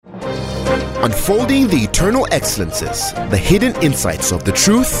unfolding the eternal excellences, the hidden insights of the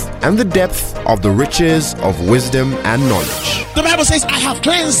truth, and the depth of the riches of wisdom and knowledge. The Bible says, I have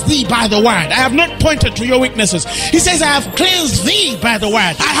cleansed thee by the word. I have not pointed to your weaknesses. He says, I have cleansed thee by the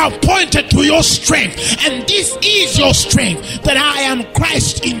word. I have pointed to your strength. And this is your strength, that I am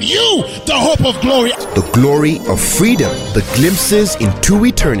Christ in you, the hope of glory. The glory of freedom, the glimpses into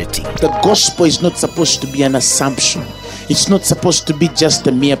eternity. The gospel is not supposed to be an assumption. It's not supposed to be just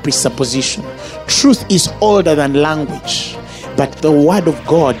a mere presupposition. Truth is older than language, but the word of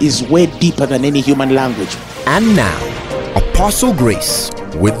God is way deeper than any human language. And now, Apostle Grace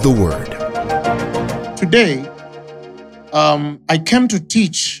with the word. Today, I came to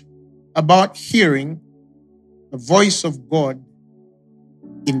teach about hearing the voice of God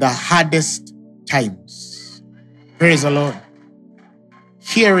in the hardest times. Praise the Lord.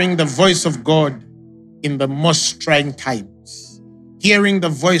 Hearing the voice of God in the most trying times. Hearing the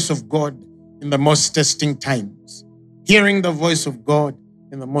voice of God in the most testing times. Hearing the voice of God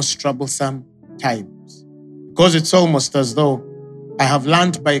in the most troublesome times. Because it's almost as though I have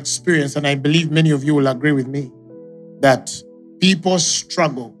learned by experience, and I believe many of you will agree with me, that people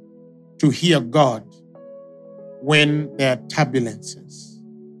struggle to hear God when there are turbulences.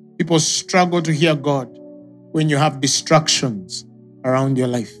 People struggle to hear God when you have distractions around your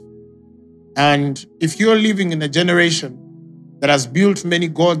life. And if you're living in a generation that has built many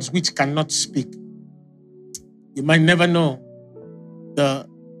gods which cannot speak, you might never know the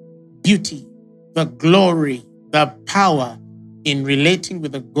beauty, the glory, the power in relating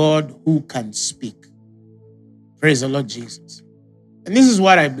with a God who can speak. Praise the Lord Jesus. And this is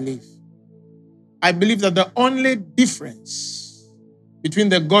what I believe. I believe that the only difference between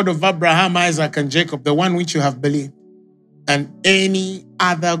the God of Abraham, Isaac, and Jacob, the one which you have believed, and any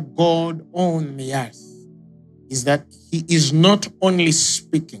other God on the earth, is that he is not only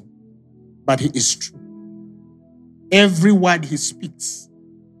speaking, but he is true. Every word he speaks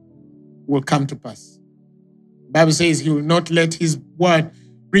will come to pass. The Bible says he will not let his word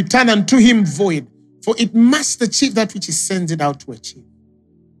return unto him void, for it must achieve that which he sends it out to achieve.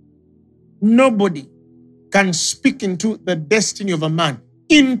 Nobody can speak into the destiny of a man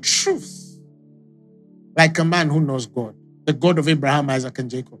in truth like a man who knows God, the God of Abraham, Isaac, and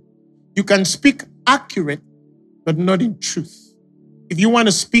Jacob. You can speak accurate, but not in truth. If you want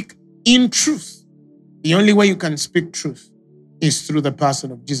to speak in truth, the only way you can speak truth is through the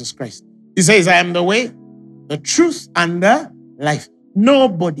person of Jesus Christ. He says, I am the way, the truth, and the life.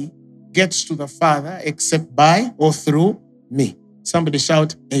 Nobody gets to the Father except by or through me. Somebody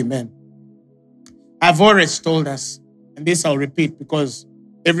shout, amen. I've always told us, and this I'll repeat because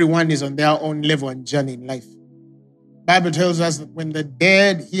everyone is on their own level and journey in life. The Bible tells us that when the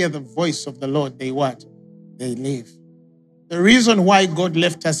dead hear the voice of the Lord, they what? They live. The reason why God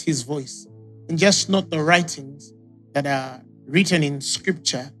left us his voice, and just not the writings that are written in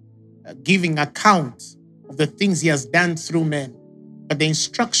scripture, giving account of the things he has done through men, but the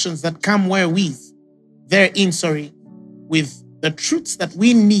instructions that come with the truths that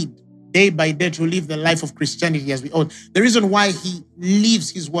we need day by day to live the life of Christianity as we ought. The reason why he leaves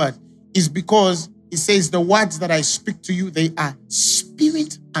his word is because he says, the words that I speak to you, they are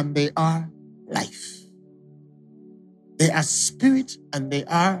spirit and they are life. They are spirit and they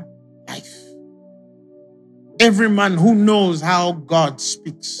are life. Every man who knows how God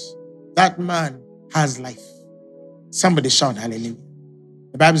speaks, that man has life. Somebody shout hallelujah.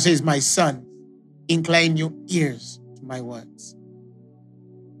 The Bible says, my son, incline your ears to my words.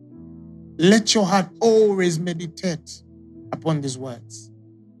 Let your heart always meditate upon these words.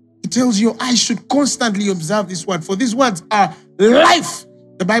 It tells you, I should constantly observe this word, for these words are life.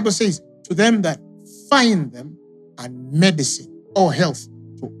 The Bible says, to them that find them, and medicine or health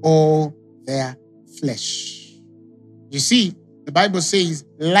to all their flesh. You see, the Bible says,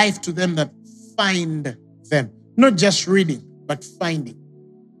 life to them that find them. Not just reading, but finding.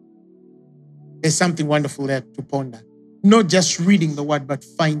 There's something wonderful there to ponder. Not just reading the word, but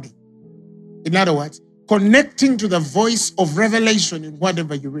finding. In other words, connecting to the voice of revelation in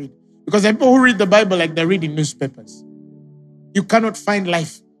whatever you read. Because the people who read the Bible like they're reading newspapers. You cannot find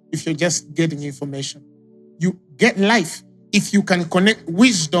life if you're just getting information. You get life if you can connect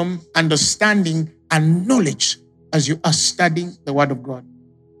wisdom, understanding, and knowledge as you are studying the word of God.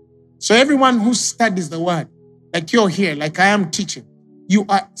 So everyone who studies the word, like you're here, like I am teaching, you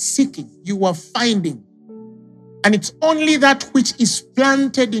are seeking, you are finding. And it's only that which is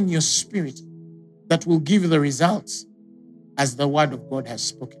planted in your spirit that will give you the results as the word of God has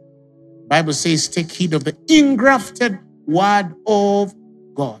spoken. The Bible says, take heed of the engrafted word of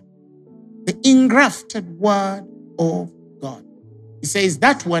God. The engrafted word of God. He says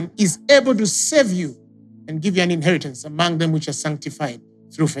that one is able to save you and give you an inheritance among them which are sanctified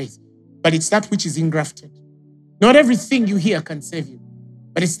through faith. But it's that which is engrafted. Not everything you hear can save you,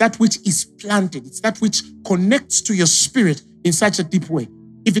 but it's that which is planted. It's that which connects to your spirit in such a deep way.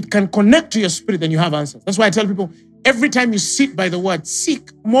 If it can connect to your spirit, then you have answers. That's why I tell people, every time you sit by the word, seek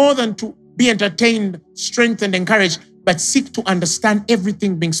more than to be entertained, strengthened, encouraged, but seek to understand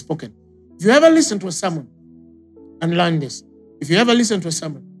everything being spoken. If you ever listen to a sermon and learn this, if you ever listen to a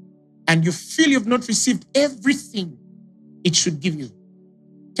sermon and you feel you've not received everything it should give you,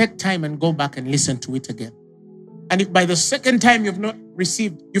 take time and go back and listen to it again. And if by the second time you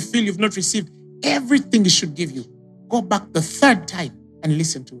feel you've not received everything it should give you, go back the third time and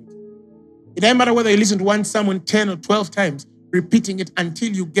listen to it. It doesn't matter whether you listen to one sermon 10 or 12 times, repeating it until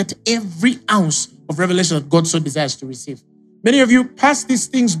you get every ounce of revelation that God so desires to receive. Many of you pass these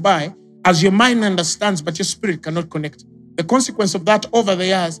things by as your mind understands, but your spirit cannot connect. The consequence of that over the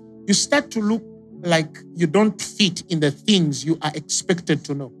years, you start to look like you don't fit in the things you are expected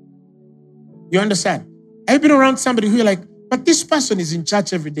to know. You understand? Have you been around somebody who you're like, but this person is in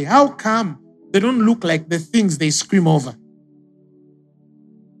church every day. How come they don't look like the things they scream over?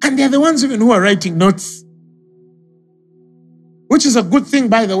 And they're the ones even who are writing notes. Which is a good thing,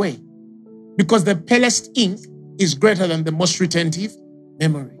 by the way, because the palest ink is greater than the most retentive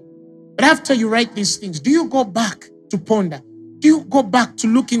memory. But after you write these things, do you go back to ponder? Do you go back to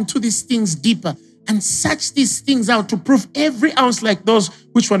look into these things deeper and search these things out to prove every ounce like those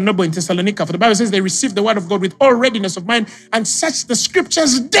which were noble in Thessalonica? For the Bible says they received the word of God with all readiness of mind and searched the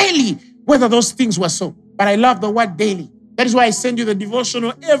scriptures daily, whether those things were so. But I love the word daily. That is why I send you the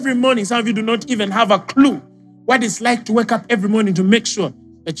devotional every morning. Some of you do not even have a clue what it's like to wake up every morning to make sure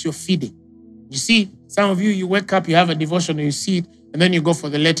that you're feeding. You see, some of you wake up, you have a devotional, you see it, and then you go for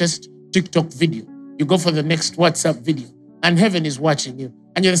the latest TikTok video. You go for the next WhatsApp video. And heaven is watching you.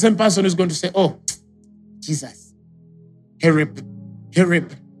 And you're the same person who's going to say, oh, Jesus, help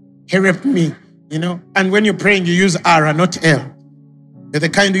me, you know. And when you're praying, you use R, not L. You're the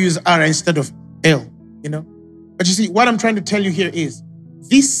kind who use R instead of L, you know. But you see, what I'm trying to tell you here is,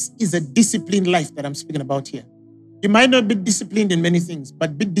 this is a disciplined life that I'm speaking about here. You might not be disciplined in many things,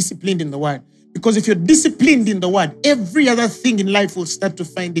 but be disciplined in the word. Because if you're disciplined in the word, every other thing in life will start to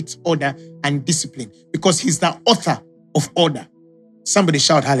find its order and discipline. Because he's the author of order. Somebody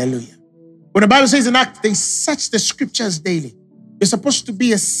shout hallelujah. When the Bible says in Acts, they search the scriptures daily. You're supposed to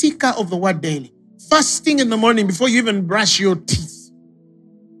be a seeker of the word daily. First thing in the morning, before you even brush your teeth,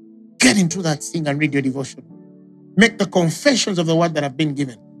 get into that thing and read your devotion. Make the confessions of the word that have been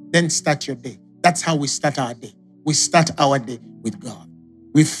given. Then start your day. That's how we start our day. We start our day with God.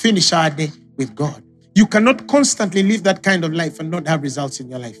 We finish our day with God. You cannot constantly live that kind of life and not have results in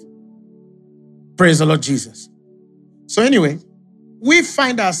your life. Praise the Lord Jesus. So anyway, we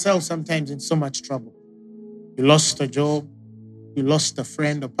find ourselves sometimes in so much trouble. You lost a job. You lost a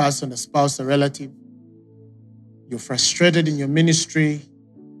friend, a person, a spouse, a relative. You're frustrated in your ministry.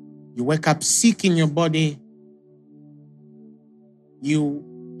 You wake up sick in your body.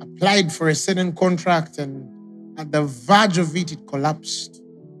 You applied for a certain contract and at the verge of it, it collapsed.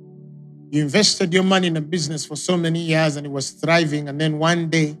 You invested your money in a business for so many years and it was thriving, and then one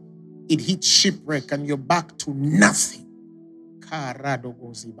day it hit shipwreck and you're back to nothing. I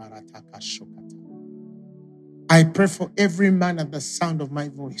pray for every man at the sound of my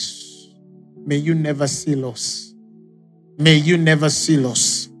voice. May you never see loss. May you never see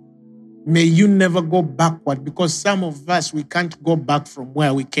loss. May you never go backward, because some of us, we can't go back from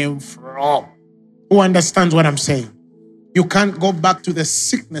where we came from. Who understands what I'm saying? You can't go back to the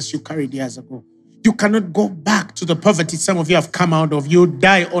sickness you carried years ago. You cannot go back to the poverty some of you have come out of. You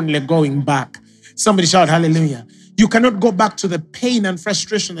die only going back. Somebody shout hallelujah. You cannot go back to the pain and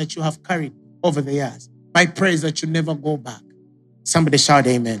frustration that you have carried over the years. My prayer is that you never go back. Somebody shout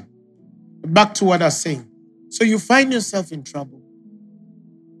amen. Back to what I was saying. So you find yourself in trouble.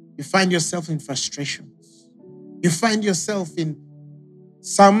 You find yourself in frustrations. You find yourself in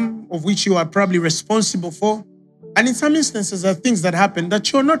some of which you are probably responsible for. And in some instances, there are things that happen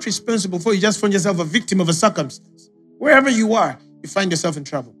that you're not responsible for. You just find yourself a victim of a circumstance. Wherever you are, you find yourself in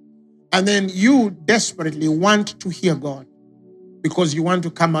trouble. And then you desperately want to hear God because you want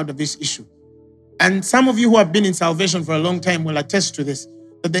to come out of this issue. And some of you who have been in salvation for a long time will attest to this,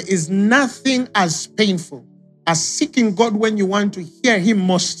 that there is nothing as painful as seeking God when you want to hear him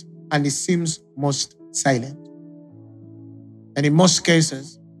most and he seems most silent. And in most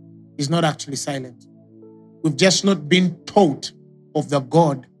cases, he's not actually silent. We've just not been taught of the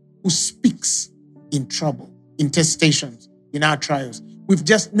God who speaks in trouble, in testations, in our trials. We've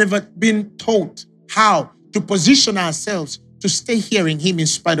just never been taught how to position ourselves to stay hearing him in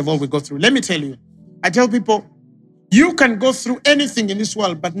spite of all we go through. Let me tell you, I tell people, you can go through anything in this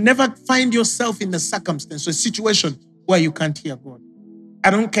world, but never find yourself in a circumstance or a situation where you can't hear God. I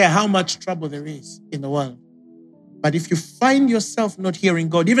don't care how much trouble there is in the world. But if you find yourself not hearing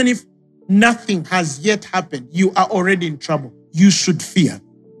God, even if nothing has yet happened, you are already in trouble. You should fear.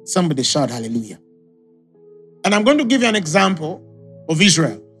 Somebody shout hallelujah. And I'm going to give you an example of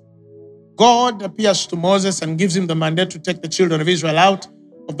Israel. God appears to Moses and gives him the mandate to take the children of Israel out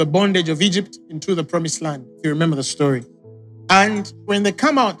of the bondage of Egypt into the promised land, if you remember the story. And when they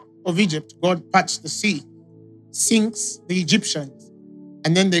come out of Egypt, God parts the sea, sinks the Egyptians,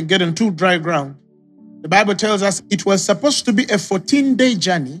 and then they get into dry ground. The Bible tells us it was supposed to be a 14-day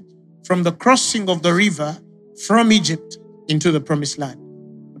journey from the crossing of the river from Egypt into the promised land.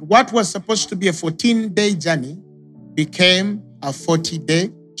 But what was supposed to be a 14-day journey became a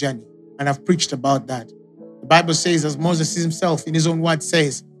 40-day journey. And I've preached about that. The Bible says, as Moses himself in his own word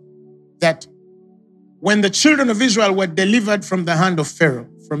says, that when the children of Israel were delivered from the hand of Pharaoh,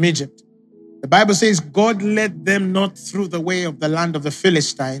 from Egypt, the Bible says God led them not through the way of the land of the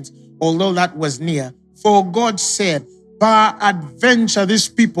Philistines, although that was near. For God said, peradventure these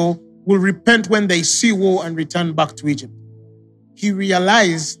people will repent when they see war and return back to Egypt. He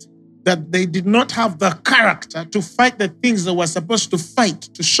realized that they did not have the character to fight the things they were supposed to fight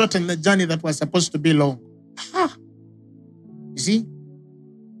to shorten the journey that was supposed to be long. You see?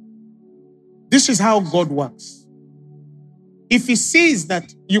 This is how God works. If he sees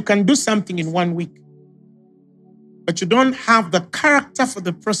that you can do something in 1 week, but you don't have the character for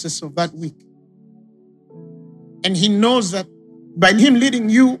the process of that week, and he knows that by him leading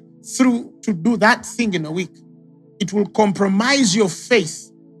you through to do that thing in a week, it will compromise your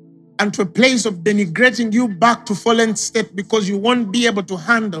faith and to a place of denigrating you back to fallen state because you won't be able to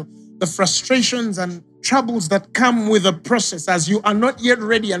handle the frustrations and troubles that come with the process as you are not yet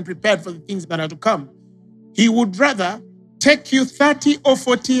ready and prepared for the things that are to come. He would rather take you 30 or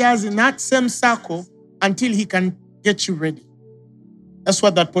 40 years in that same circle until he can get you ready. That's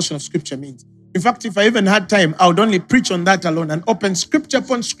what that portion of scripture means. In fact, if I even had time, I would only preach on that alone and open scripture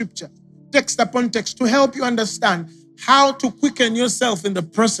upon scripture, text upon text to help you understand how to quicken yourself in the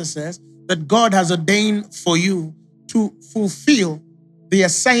processes that God has ordained for you to fulfill the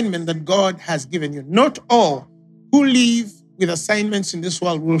assignment that God has given you. Not all who live with assignments in this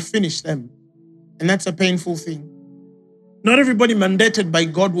world will finish them. And that's a painful thing. Not everybody mandated by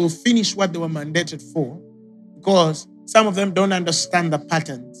God will finish what they were mandated for, because some of them don't understand the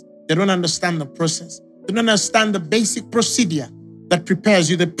patterns. They don't understand the process. They don't understand the basic procedure that prepares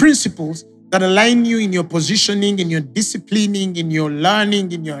you, the principles that align you in your positioning, in your disciplining, in your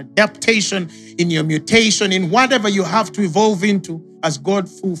learning, in your adaptation, in your mutation, in whatever you have to evolve into as God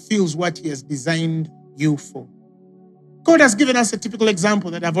fulfills what he has designed you for. God has given us a typical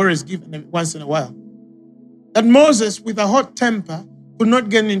example that I've always given once in a while. That Moses, with a hot temper, could not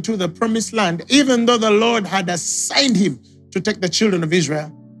get into the promised land, even though the Lord had assigned him to take the children of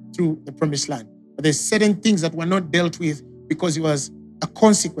Israel through the promised land. But there's certain things that were not dealt with because he was a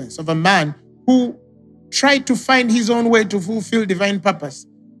consequence of a man who tried to find his own way to fulfill divine purpose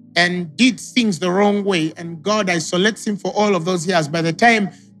and did things the wrong way. And God isolates him for all of those years. By the time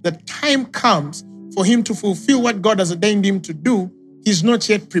the time comes for him to fulfill what God has ordained him to do, he's not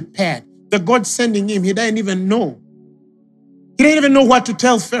yet prepared. The God sending him, he didn't even know. He didn't even know what to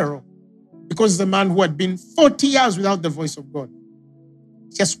tell Pharaoh because the man who had been 40 years without the voice of God.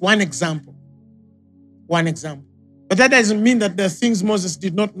 Just one example. One example. But that doesn't mean that there are things Moses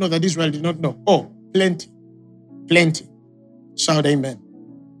did not know that Israel did not know. Oh, plenty. Plenty. Shout amen.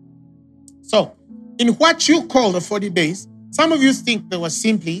 So, in what you call the 40 days, some of you think they were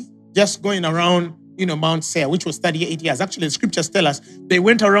simply just going around, Mount Seir, which was 38 years. Actually, the scriptures tell us they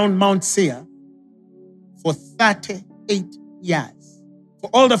went around Mount Seir for 38 years. For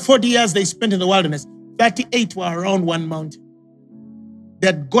all the 40 years they spent in the wilderness, 38 were around one mountain. They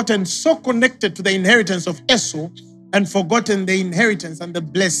had gotten so connected to the inheritance of Esau and forgotten the inheritance and the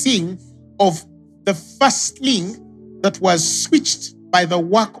blessing of the firstling that was switched by the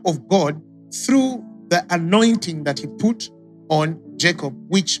work of God through the anointing that he put on Jacob,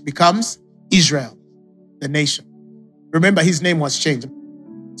 which becomes Israel, the nation. Remember, his name was changed.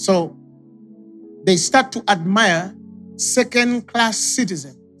 So they start to admire second-class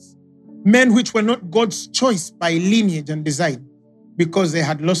citizens, men which were not God's choice by lineage and design, because they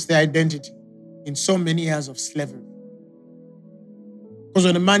had lost their identity in so many years of slavery. Because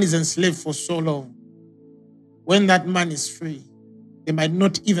when a man is enslaved for so long, when that man is free, they might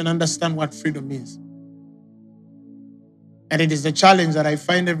not even understand what freedom is. And it is the challenge that I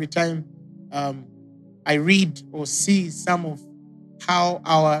find every time I read or see some of how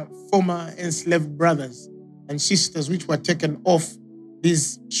our former enslaved brothers and sisters which were taken off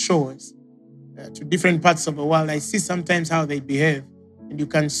these shores to different parts of the world, I see sometimes how they behave. And you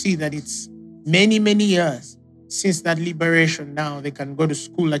can see that it's many, many years since that liberation. Now they can go to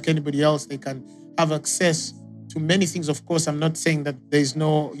school like anybody else. They can have access to many things. Of course, I'm not saying that there's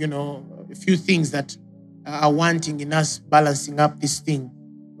no, a few things that are wanting in us balancing up this thing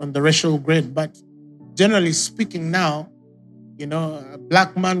on the racial grade. But generally speaking now, a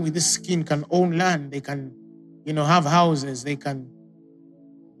black man with this skin can own land. They can, have houses. They can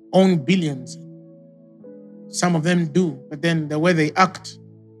own billions. Some of them do. But then the way they act,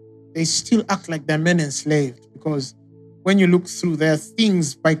 they still act like they're men enslaved. Because when you look through, there are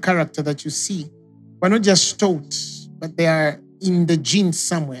things by character that you see. We're not just taught, but they are in the genes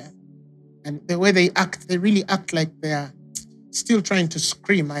somewhere. And the way they act, they really act like they are still trying to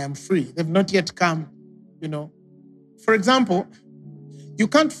scream, I am free. They've not yet come, For example, you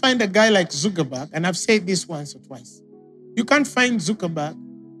can't find a guy like Zuckerberg, and I've said this once or twice. You can't find Zuckerberg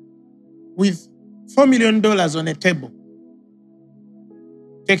with $4 million on a table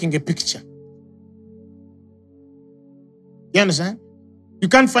taking a picture. You understand? You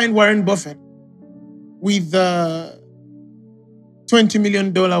can't find Warren Buffett with a $20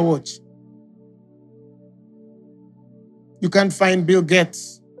 million watch. You can't find Bill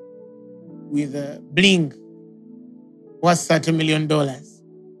Gates with a bling worth $30 million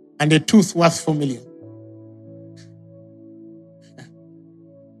and a tooth worth $4 million.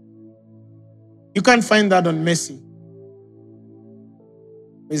 You can't find that on Messi.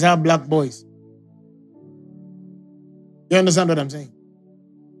 These are black boys. You understand what I'm saying?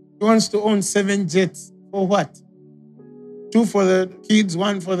 He wants to own 7 jets. For what? 2 for the kids,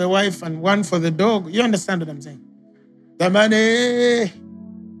 1 for the wife, and 1 for the dog. You understand what I'm saying? The money.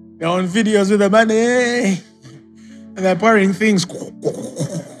 They're on videos with the money. And they're pouring things.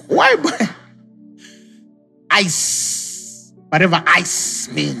 Why? Ice. Whatever ice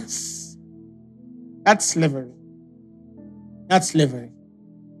means. That's slavery. That's slavery.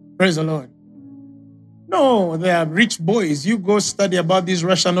 Praise the Lord. No, they are rich boys. You go study about these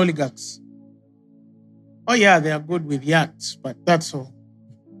Russian oligarchs. Oh yeah, they are good with yachts, but that's all.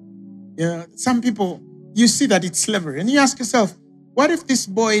 Some people, you see that it's slavery. And you ask yourself, what if this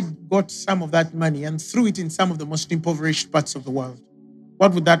boy got some of that money and threw it in some of the most impoverished parts of the world?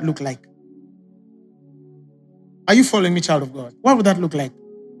 What would that look like? Are you following me, child of God? What would that look like?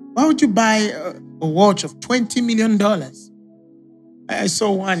 Why would you buy a watch of $20 million? I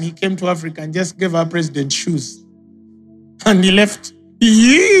saw one, he came to Africa and just gave our president shoes. And he left.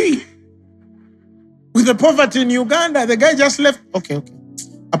 With the poverty in Uganda, the guy just left. Okay.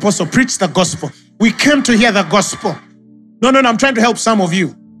 Apostle, preach the gospel. We came to hear the gospel. No, I'm trying to help some of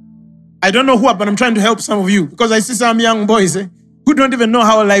you. I don't know who, but I'm trying to help some of you. Because I see some young boys who don't even know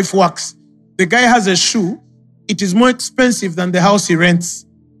how life works. The guy has a shoe. It is more expensive than the house he rents.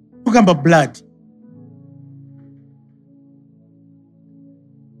 Look about blood.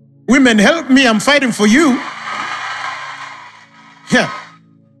 Women, help me. I'm fighting for you. Yeah.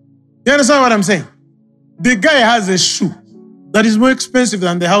 You understand what I'm saying? The guy has a shoe that is more expensive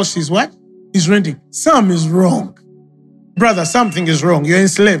than the house he's what? He's renting. Something is wrong. Brother, something is wrong. You're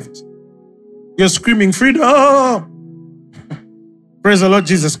enslaved. You're screaming freedom. Oh. Praise the Lord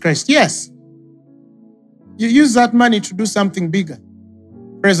Jesus Christ. Yes. You use that money to do something bigger.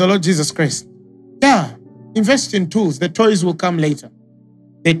 Praise the Lord Jesus Christ. Yeah. Invest in tools. The toys will come later.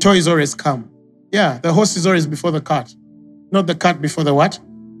 The toys always come. Yeah. The horse is always before the cart. Not the cart before the what?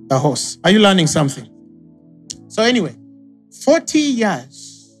 The horse. Are you learning something? So anyway, 40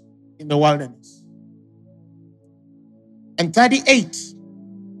 years in the wilderness. And 38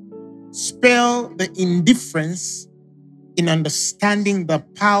 spell the indifference in understanding the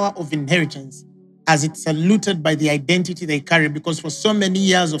power of inheritance as it's saluted by the identity they carry, because for so many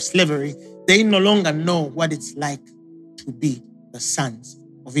years of slavery, they no longer know what it's like to be the sons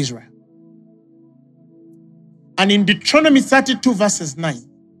of Israel. And in Deuteronomy 32 verses 9,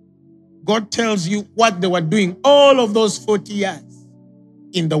 God tells you what they were doing all of those 40 years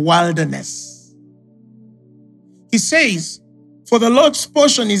in the wilderness. He says, for the Lord's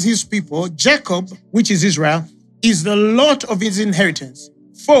portion is his people, Jacob, which is Israel, is the lot of his inheritance.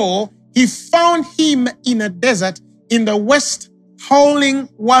 For he found him in a desert in the west howling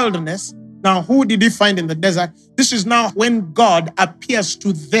wilderness. Now, who did he find in the desert? This is now when God appears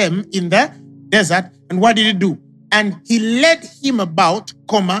to them in the desert. And what did he do? And he led him about,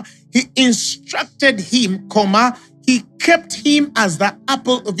 he instructed him, he kept him as the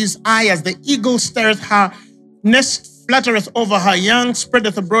apple of his eye, as the eagle stareth her nest splattereth over her young,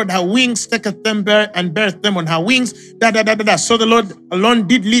 spreadeth abroad her wings, taketh them and beareth them on her wings. So the Lord alone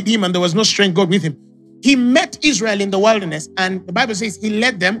did lead him, and there was no strange God with him. He met Israel in the wilderness, and the Bible says he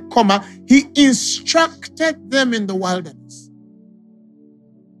led them, he instructed them in the wilderness.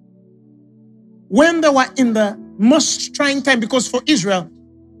 When they were in the most trying time, because for Israel,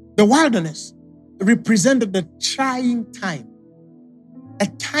 the wilderness represented the trying time, a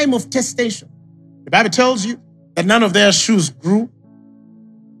time of testation. The Bible tells you that none of their shoes grew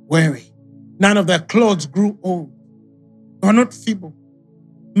weary. None of their clothes grew old. They were not feeble.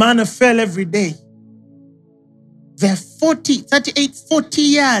 Manna fell every day. They're 40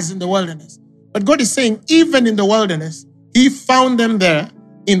 years in the wilderness. But God is saying, even in the wilderness, he found them there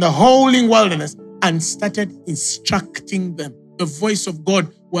in the howling wilderness and started instructing them. The voice of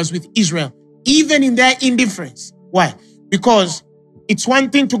God was with Israel, even in their indifference. Why? Because it's one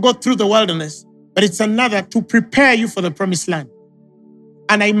thing to go through the wilderness, but it's another to prepare you for the promised land.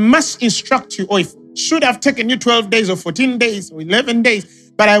 And I must instruct you, or it should have taken you 12 days or 14 days or 11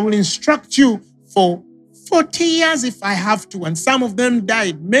 days, but I will instruct you for 40 years if I have to. And some of them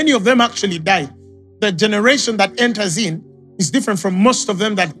died. Many of them actually died. The generation that enters in is different from most of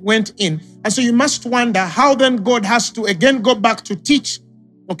them that went in. And so you must wonder how then God has to again go back to teach,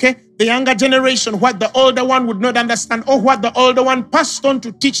 the younger generation what the older one would not understand, or what the older one passed on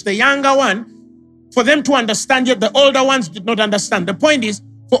to teach the younger one for them to understand, yet the older ones did not understand. The point is,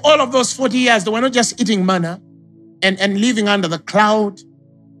 for all of those 40 years, they were not just eating manna and living under the cloud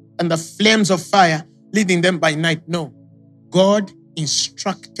and the flames of fire, leading them by night. No, God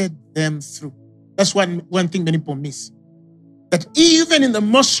instructed them through. That's one thing many people miss. That even in the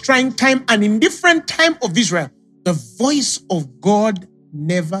most trying time and indifferent time of Israel, the voice of God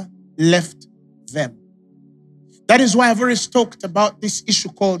never left them. That is why I've always talked about this issue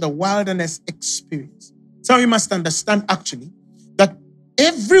called the wilderness experience. So you must understand actually that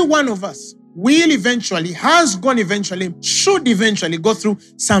every one of us will eventually, has gone eventually, should eventually go through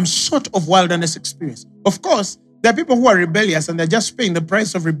some sort of wilderness experience. Of course, there are people who are rebellious and they're just paying the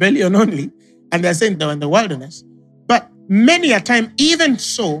price of rebellion only, and they're saying they're in the wilderness. But many a time, even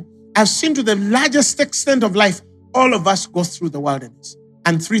so, I've seen to the largest extent of life, all of us go through the wilderness.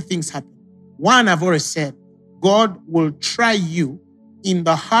 And three things happen. One, I've already said, God will try you in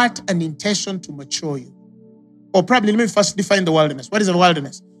the heart and intention to mature you. Or probably, let me first define the wilderness. What is a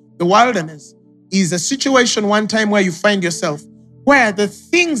wilderness? The wilderness is a situation one time where you find yourself, where the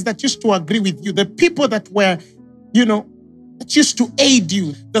things that used to agree with you, the people that were, that used to aid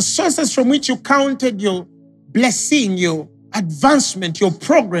you, the sources from which you counted your blessing, your advancement, your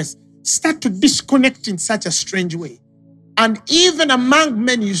progress, start to disconnect in such a strange way. And even among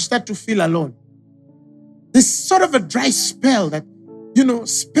men, you start to feel alone. There's sort of a dry spell that,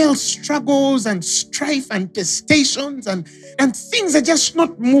 spell struggles and strife and testations and things are just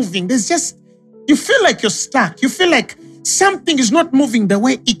not moving. You feel like you're stuck. You feel like something is not moving the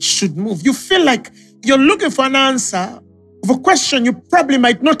way it should move. You feel like you're looking for an answer of a question you probably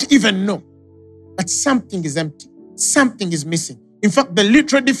might not even know. But something is empty. Something is missing. In fact, the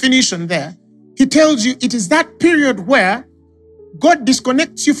literal definition there, he tells you it is that period where God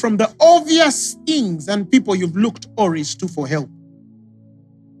disconnects you from the obvious things and people you've looked always to for help.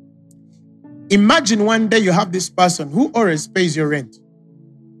 Imagine one day you have this person who always pays your rent.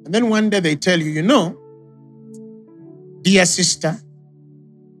 And then one day they tell you, dear sister,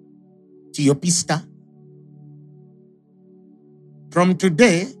 Theopista, from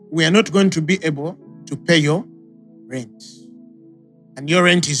today, we are not going to be able to pay your rent. And your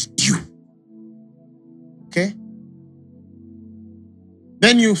rent is due. Okay?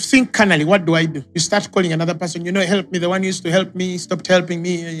 Then you think carnally, what do I do? You start calling another person, help me. The one who used to help me stopped helping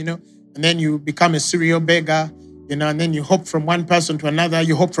me, And then you become a serial beggar, and then you hop from one person to another.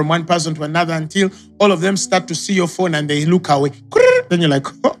 You hop from one person to another until all of them start to see your phone and they look away. Then you're like,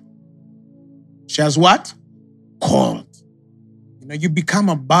 she has what? Called. You become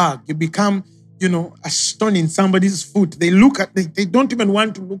a bug. You become, a stone in somebody's foot. They don't even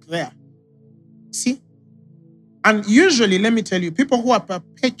want to look there. See? And usually, let me tell you, people who are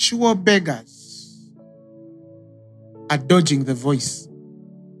perpetual beggars are dodging the voice.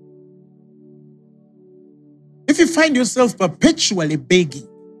 If you find yourself perpetually begging,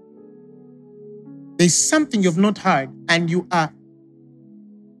 there's something you've not heard and you are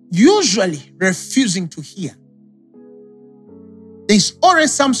usually refusing to hear. There's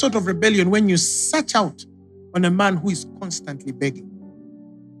always some sort of rebellion when you search out on a man who is constantly begging.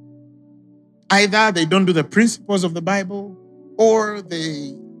 Either they don't do the principles of the Bible, or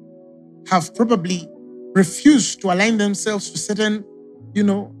they have probably refused to align themselves to certain,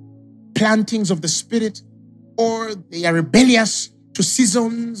 plantings of the Spirit, or they are rebellious to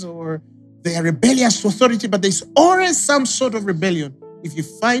seasons, or they are rebellious to authority, but there's always some sort of rebellion if you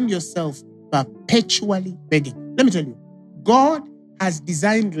find yourself perpetually begging. Let me tell you, God has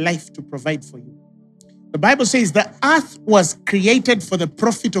designed life to provide for you. The Bible says the earth was created for the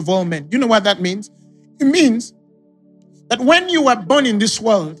profit of all men. You know what that means? It means that when you were born in this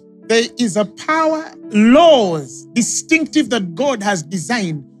world, there is a power, laws, distinctive that God has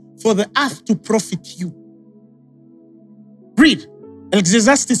designed for the earth to profit you. Read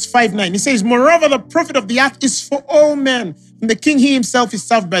Ecclesiastes 5:9. It says, moreover, the profit of the earth is for all men, and the king he himself is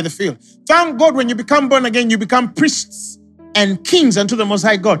served by the field. Thank God when you become born again, you become priests and kings unto the Most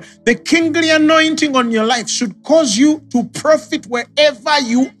High God. The kingly anointing on your life should cause you to profit wherever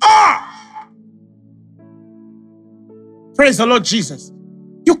you are. Praise the Lord Jesus.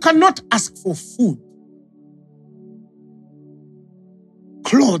 You cannot ask for food,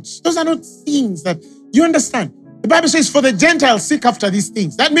 clothes. Those are not things that you understand. The Bible says, for the Gentiles seek after these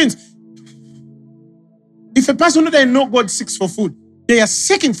things. That means if a person who doesn't know God seeks for food, they are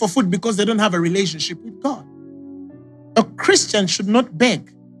seeking for food because they don't have a relationship with God. A Christian should not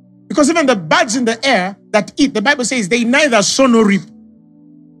beg, because even the birds in the air that eat, the Bible says they neither sow nor reap.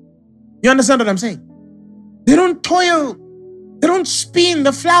 You understand what I'm saying? They don't toil, they don't spin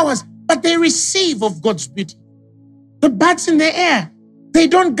the flowers, but they receive of God's beauty. The birds in the air, they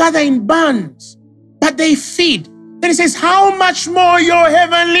don't gather in bands, but they feed. Then he says, how much more your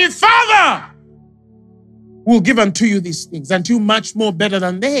heavenly Father will give unto you these things, unto you much more better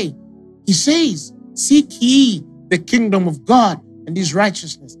than they. He says, seek ye the kingdom of God and his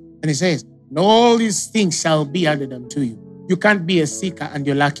righteousness. And he says, and all these things shall be added unto you. You can't be a seeker and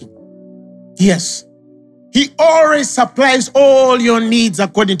you're lacking. Yes. He always supplies all your needs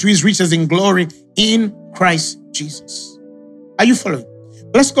according to his riches in glory in Christ Jesus. Are you following?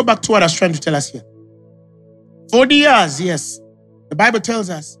 Let's go back to what I was trying to tell us here. 40 years, yes. The Bible tells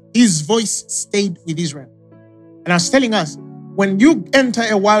us his voice stayed with Israel. And I was telling us, when you enter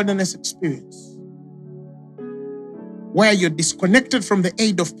a wilderness experience where you're disconnected from the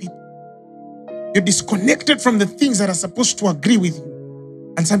aid of people, you're disconnected from the things that are supposed to agree with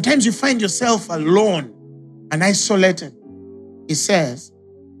you, and sometimes you find yourself alone and isolated, he says,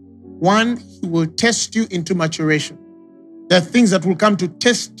 one, he will test you into maturation. There are things that will come to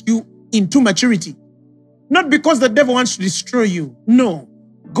test you into maturity. Not because the devil wants to destroy you. No.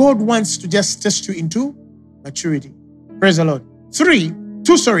 God wants to just test you into maturity. Praise the Lord. Two,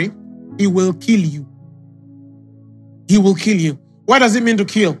 he will kill you. He will kill you. What does it mean to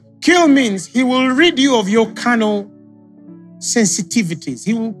kill? Kill means he will rid you of your carnal sensitivities.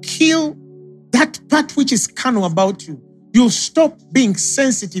 He will kill that part which is carnal about you. You'll stop being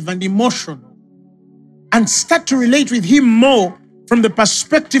sensitive and emotional and start to relate with him more from the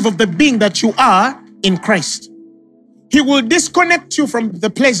perspective of the being that you are in Christ. He will disconnect you from the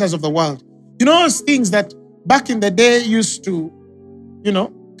pleasures of the world. You know those things that back in the day used to,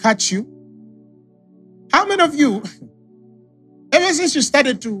 catch you? How many of you, ever since you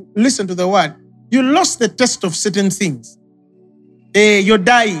started to listen to the word, you lost the taste of certain things? You're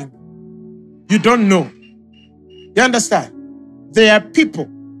dying. You don't know. You understand? There are people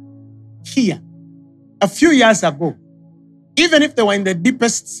here a few years ago, even if they were in the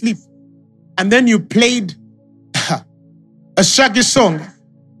deepest sleep, and then you played a shaggy song,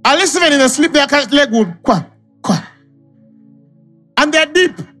 at least even in the sleep, their leg would quack, quack. And they're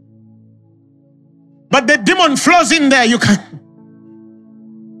deep. But the demon flows in there, you can't.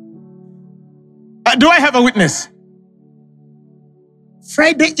 Do I have a witness?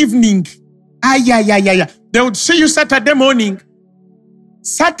 Friday evening, they would see you Saturday morning.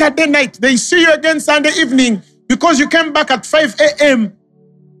 Saturday night, they see you again Sunday evening because you came back at 5 a.m.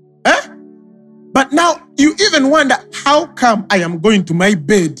 But now you even wonder, how come I am going to my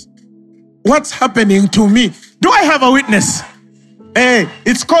bed? What's happening to me? Do I have a witness? Hey,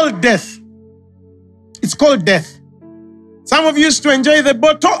 it's called death. It's called death. Some of you used to enjoy the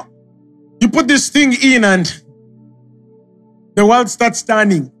bottle. You put this thing in and the world starts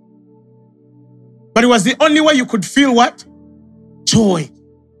turning. But it was the only way you could feel what? Joy.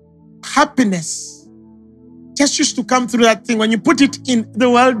 Happiness. Just used to come through that thing. When you put it in, the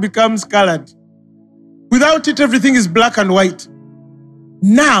world becomes colored. Without it, everything is black and white.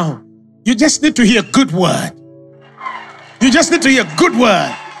 Now, you just need to hear a good word. You just need to hear a good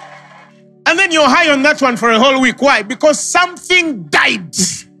word. And then you're high on that one for a whole week. Why? Because something died.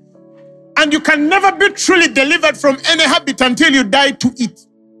 And you can never be truly delivered from any habit until you die to it.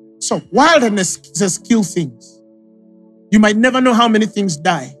 So wilderness is a skill things. You might never know how many things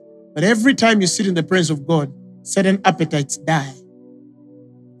die. But every time you sit in the presence of God, certain appetites die.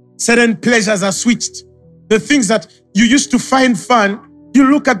 Certain pleasures are switched. the things that you used to find fun, you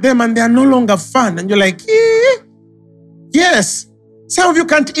look at them and they are no longer fun. And you're like, yes. Some of you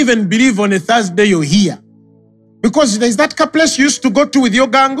can't even believe on a Thursday you're here. Because there's that place you used to go to with your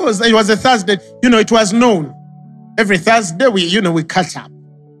gangos. It was a Thursday. It was known. Every Thursday, we catch up.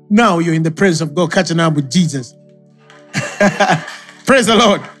 Now you're in the presence of God, catching up with Jesus. Praise the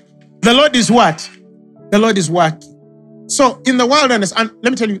Lord. The Lord is what? The Lord is working. So in the wilderness, and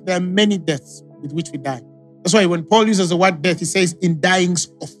let me tell you, there are many deaths with which we die. That's why when Paul uses the word death, he says, in dyings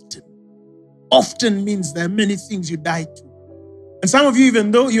often. Often means there are many things you die to. And some of you,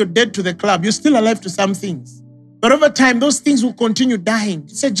 even though you're dead to the club, you're still alive to some things. But over time, those things will continue dying.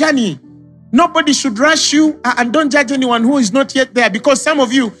 It's a journey. Nobody should rush you, and don't judge anyone who is not yet there, because some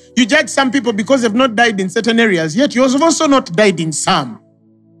of you judge some people because they've not died in certain areas, yet you have also not died in some.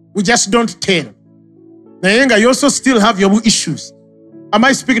 We just don't tell. You also still have your issues. Am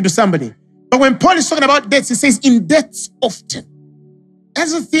I speaking to somebody? But when Paul is talking about deaths, he says, in deaths often.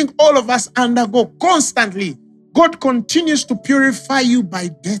 That's the thing all of us undergo constantly. God continues to purify you by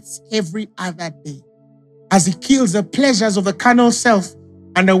deaths every other day, as he kills the pleasures of the carnal self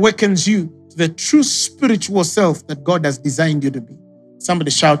and awakens you to the true spiritual self that God has designed you to be.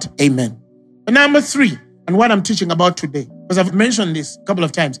 Somebody shout amen. But number 3, and what I'm teaching about today, because I've mentioned this a couple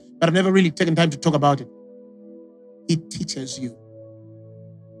of times, but I've never really taken time to talk about it. He teaches you.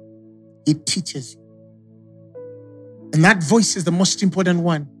 He teaches you. And that voice is the most important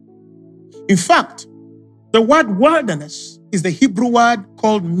one. In fact, the word wilderness is the Hebrew word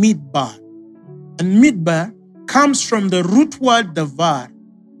called midbar. And midbar comes from the root word davar.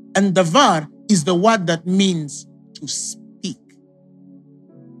 And davar is the word that means to speak.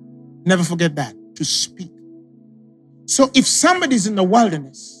 Never forget that, to speak. So if somebody's in the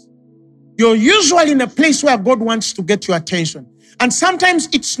wilderness, you're usually in a place where God wants to get your attention. And sometimes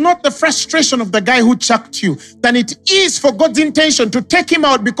it's not the frustration of the guy who chucked you, than it is for God's intention to take him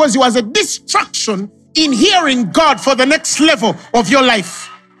out because he was a distraction in hearing God for the next level of your life.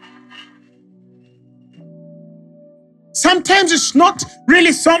 Sometimes it's not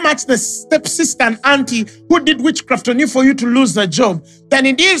really so much the stepsister and auntie who did witchcraft on you for you to lose the job than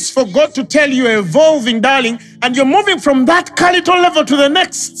it is for God to tell you, evolving, darling, and you're moving from that little level to the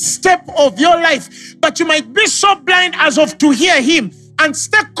next step of your life. But you might be so blind as of to hear him and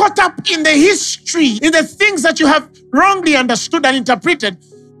stay caught up in the history, in the things that you have wrongly understood and interpreted,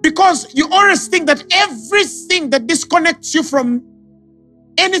 because you always think that everything that disconnects you from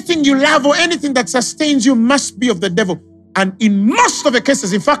anything you love or anything that sustains you must be of the devil. And in most of the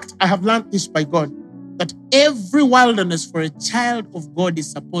cases, in fact, I have learned this by God, that every wilderness for a child of God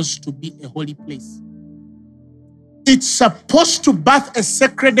is supposed to be a holy place. It's supposed to birth a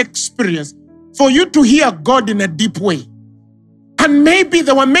sacred experience for you to hear God in a deep way. And maybe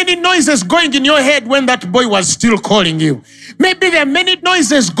there were many noises going in your head when that boy was still calling you. Maybe there are many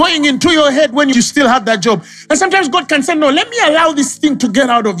noises going into your head when you still have that job. And sometimes God can say, no, let me allow this thing to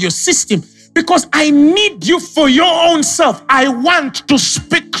get out of your system because I need you for your own self. I want to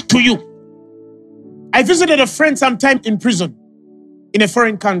speak to you. I visited a friend sometime in prison in a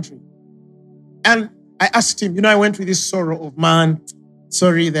foreign country. And I asked him, I went with this sorrow of, man,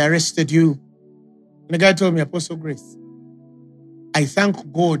 sorry, they arrested you. And the guy told me, Apostle Grace, I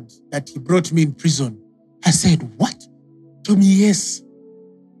thank God that he brought me in prison. I said, what? To me, yes.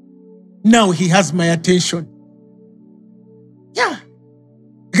 Now he has my attention. Yeah.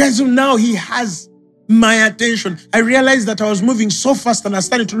 Guys, now he has my attention. I realized that I was moving so fast and I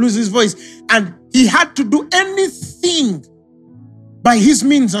started to lose his voice. And he had to do anything by his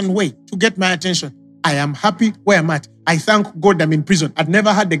means and way to get my attention. I am happy where I'm at. I thank God I'm in prison. I'd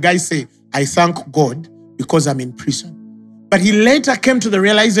never had the guy say, I thank God because I'm in prison. But he later came to the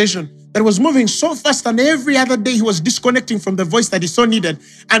realization that he was moving so fast and every other day he was disconnecting from the voice that he so needed.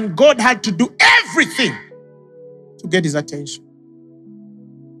 And God had to do everything to get his attention.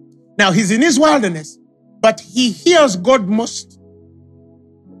 Now he's in his wilderness, but he hears God most.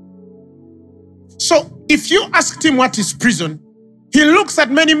 So if you asked him what is prison, he looks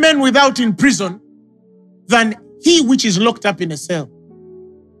at many men without in prison than he which is locked up in a cell.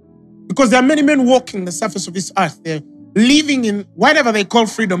 Because there are many men walking the surface of this earth. They're living in whatever they call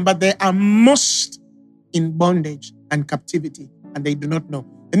freedom, but they are most in bondage and captivity, and they do not know.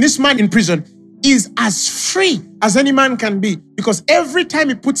 And this man in prison is as free as any man can be, because every time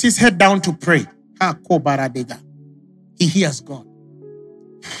he puts his head down to pray, he hears God.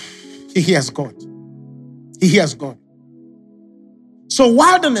 He hears God. He hears God. So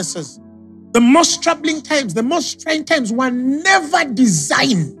wildernesses, the most troubling times, the most strange times, were never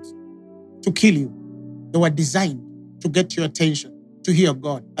designed to kill you. They were designed to get your attention, to hear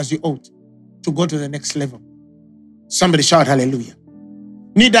God as you ought. to go to the next level. Somebody shout hallelujah.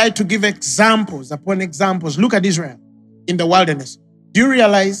 Need I to give examples upon examples? Look at Israel in the wilderness. Do you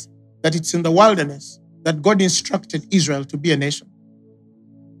realize that it's in the wilderness that God instructed Israel to be a nation?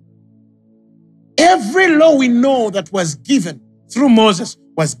 Every law we know that was given through Moses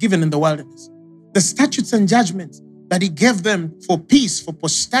was given in the wilderness. The statutes and judgments that he gave them for peace, for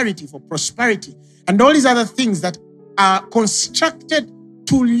posterity, for prosperity, and all these other things that are constructed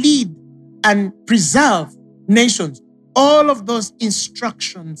to lead and preserve nations. All of those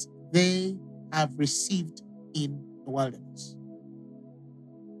instructions they have received in the wilderness.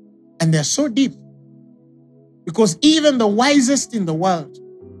 And they're so deep because even the wisest in the world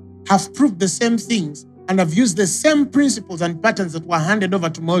have proved the same things and have used the same principles and patterns that were handed over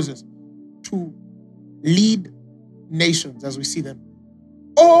to Moses to lead nations as we see them.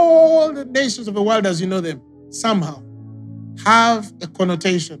 All the nations of the world as you know them somehow have a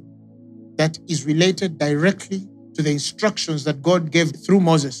connotation that is related directly to the instructions that God gave through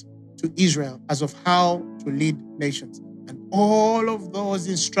Moses to Israel as of how to lead nations. And all of those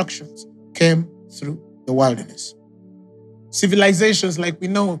instructions came through the wilderness. Civilizations like we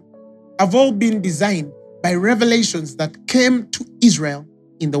know have all been designed by revelations that came to Israel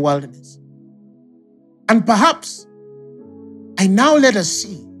in the wilderness. And perhaps I now let us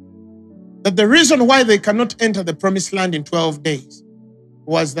see that the reason why they cannot enter the promised land in 12 days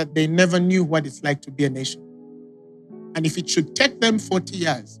was that they never knew what it's like to be a nation. And if it should take them 40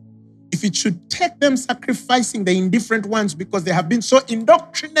 years, if it should take them sacrificing the indifferent ones because they have been so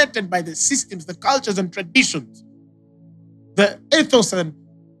indoctrinated by the systems, the cultures and traditions, the ethos and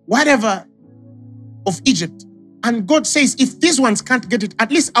whatever of Egypt. And God says, if these ones can't get it,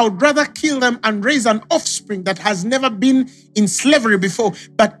 at least I would rather kill them and raise an offspring that has never been in slavery before.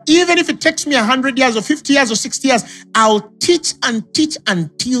 But even if it takes me 100 years or 50 years or 60 years, I'll teach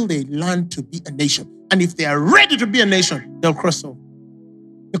until they learn to be a nation. And if they are ready to be a nation, they'll cross over.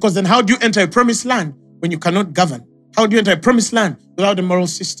 Because then how do you enter a promised land when you cannot govern? How do you enter a promised land without a moral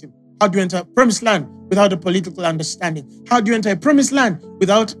system? How do you enter a promised land without a political understanding? How do you enter a promised land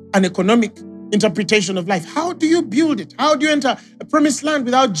without an economic interpretation of life? How do you build it? How do you enter a promised land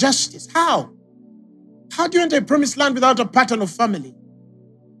without justice? How? How do you enter a promised land without a pattern of family?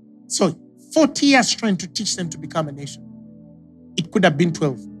 So 40 years trying to teach them to become a nation. It could have been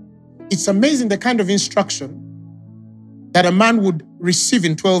 12. It's amazing the kind of instruction that a man would receive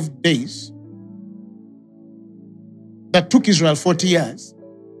in 12 days that took Israel 40 years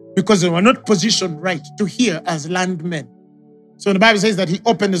because they were not positioned right to hear as landmen. So the Bible says that he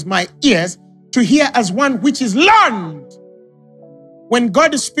opened my ears to hear as one which is learned. When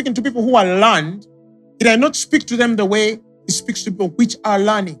God is speaking to people who are learned, he does not speak to them the way he speaks to people which are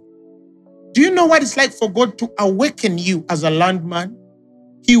learning. Do you know what it's like for God to awaken you as a learned man?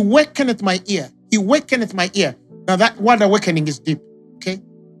 He wakeneth my ear. He wakeneth my ear. Now that word awakening is deep, okay?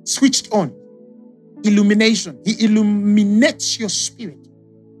 Switched on. Illumination. He illuminates your spirit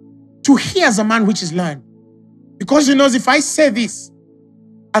to hear as a man which is learned. Because he knows if I say this,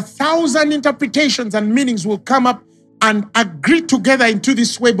 1,000 interpretations and meanings will come up and agree together into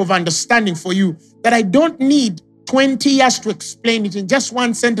this web of understanding for you that I don't need 20 years to explain it in just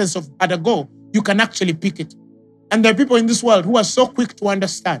one sentence at a go. You can actually pick it. And there are people in this world who are so quick to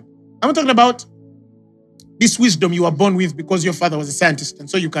understand. I'm not talking about this wisdom you were born with because your father was a scientist and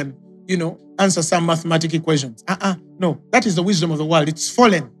so you can, answer some mathematical equations. No, that is the wisdom of the world. It's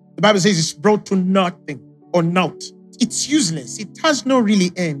fallen. The Bible says it's brought to nothing or naught. It's useless. It has no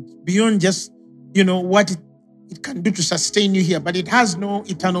really end beyond just, what it can do to sustain you here, but it has no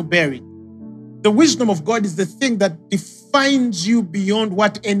eternal bearing. The wisdom of God is the thing that defines you beyond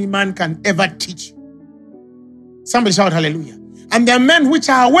what any man can ever teach you. Somebody shout hallelujah. And there are men which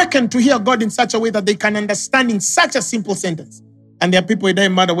are awakened to hear God in such a way that they can understand in such a simple sentence. And there are people, it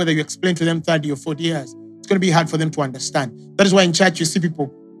doesn't matter whether you explain to them 30 or 40 years. It's going to be hard for them to understand. That is why in church you see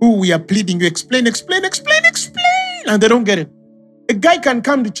people who we are pleading, you explain, and they don't get it. A guy can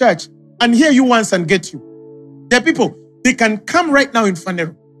come to church and hear you once and get you. There are people, they can come right now in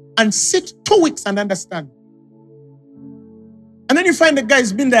Phaneroo and sit 2 weeks and understand. And then you find the guy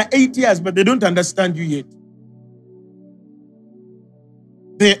has been there 8 years, but they don't understand you yet.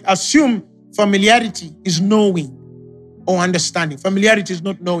 They assume familiarity is knowing or understanding. Familiarity is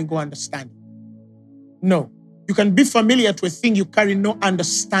not knowing or understanding. No. You can be familiar to a thing you carry no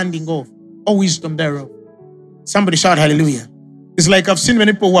understanding of or wisdom thereof. Somebody shout hallelujah. It's like I've seen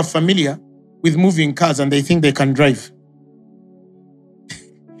many people who are familiar with moving cars and they think they can drive.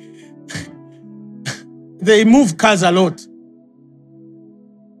 They move cars a lot.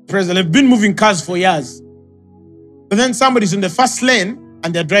 President, they've been moving cars for years. But then somebody's in the first lane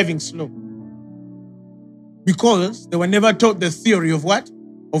and they're driving slow. Because they were never taught the theory of what?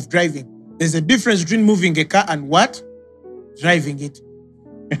 Of driving. There's a difference between moving a car and what? Driving it.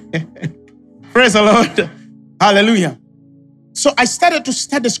 Praise the Lord. Hallelujah. So I started to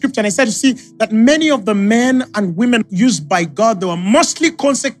study scripture and I started to see that many of the men and women used by God, they were mostly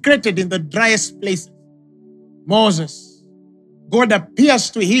consecrated in the driest places. Moses, God appears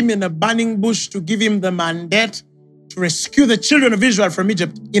to him in a burning bush to give him the mandate to rescue the children of Israel from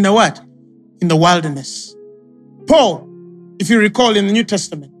Egypt in a what? In the wilderness. Paul, if you recall in the New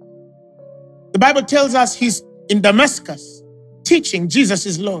Testament, the Bible tells us he's in Damascus teaching Jesus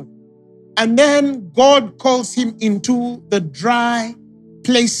is Lord. And then God calls him into the dry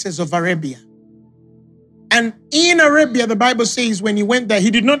places of Arabia. And in Arabia, the Bible says when he went there, he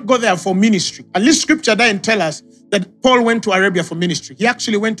did not go there for ministry. At least scripture doesn't tell us that Paul went to Arabia for ministry. He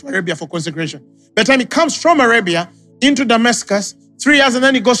actually went to Arabia for consecration. By the time he comes from Arabia into Damascus, 3 years, and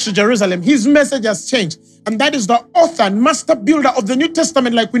then he goes to Jerusalem, his message has changed. And that is the author and master builder of the New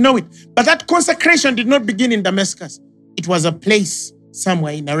Testament like we know it. But that consecration did not begin in Damascus. It was a place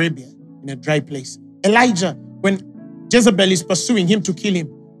somewhere in Arabia, in a dry place. Elijah, when Jezebel is pursuing him to kill him,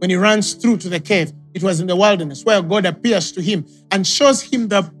 when he runs through to the cave, it was in the wilderness where God appears to him and shows him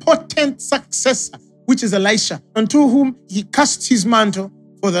the potent successor, which is Elisha, unto whom he casts his mantle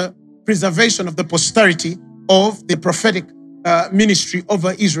for the preservation of the posterity of the prophetic ministry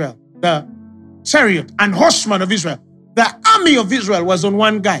over Israel. The chariot and horsemen of Israel. The army of Israel was on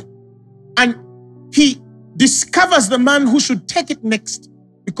one guy. And he discovers the man who should take it next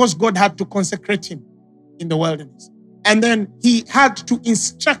because God had to consecrate him in the wilderness. And then he had to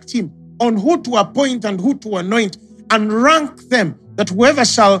instruct him on who to appoint and who to anoint and rank them, that whoever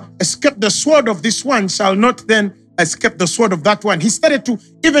shall escape the sword of this one shall not then escape the sword of that one. He started to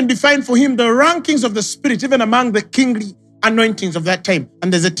even define for him the rankings of the Spirit, even among the kingly anointings of that time.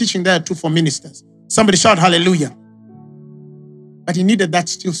 And there's a teaching there too for ministers. Somebody shout hallelujah. But he needed that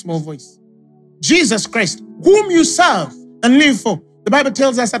still small voice. Jesus Christ, whom you serve and live for. The Bible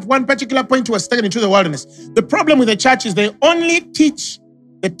tells us at one particular point he was taken into the wilderness. The problem with the church is they only teach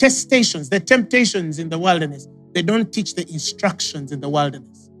the testations, the temptations in the wilderness. They don't teach the instructions in the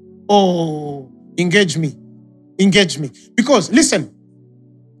wilderness. Oh, engage me. Engage me. Because listen,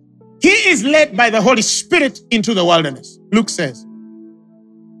 he is led by the Holy Spirit into the wilderness. Luke says.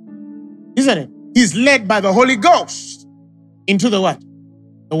 Isn't it? He's led by the Holy Ghost into the what?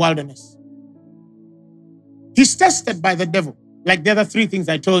 The wilderness. He's tested by the devil. Like the other three things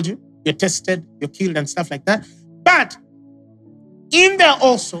I told you. You're tested, you're killed and stuff like that. But in there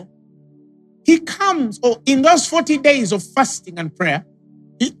also, he comes, or in those 40 days of fasting and prayer,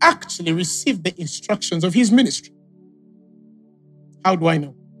 he actually received the instructions of his ministry. How do I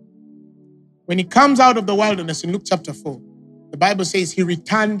know? When he comes out of the wilderness in Luke chapter 4, the Bible says he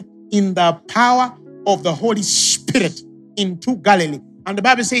returned in the power of the Holy Spirit into Galilee. And the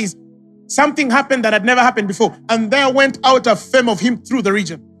Bible says something happened that had never happened before. And there went out a fame of him through the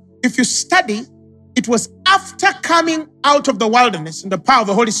region. If you study, it was after coming out of the wilderness in the power of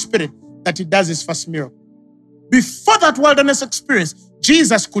the Holy Spirit that he does his first miracle. Before that wilderness experience,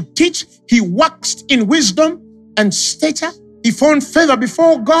 Jesus could teach. He waxed in wisdom and stature. He found favor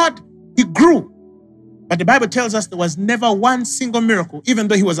before God. He grew. But the Bible tells us there was never one single miracle, even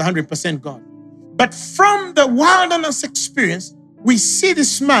though he was 100% God. But from the wilderness experience, we see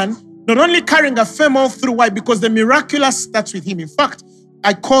this man not only carrying a fame all through. Why? Because the miraculous starts with him. In fact,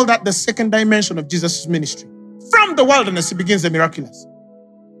 I call that the second dimension of Jesus' ministry. From the wilderness, he begins the miraculous.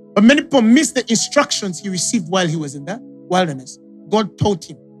 But many people miss the instructions he received while he was in the wilderness. God taught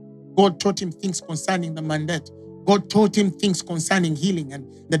him. God taught him things concerning the mandate. God taught him things concerning healing and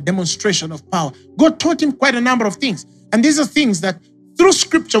the demonstration of power. God taught him quite a number of things. And these are things that through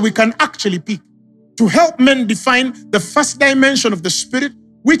scripture we can actually pick to help men define the first dimension of the Spirit,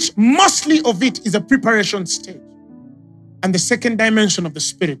 which mostly of it is a preparation stage. And the second dimension of the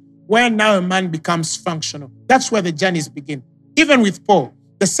Spirit, where now a man becomes functional. That's where the journeys begin. Even with Paul,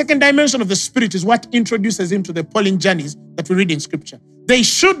 the second dimension of the Spirit is what introduces him to the Pauline journeys that we read in Scripture. They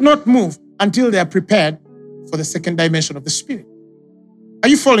should not move until they are prepared for the second dimension of the Spirit. Are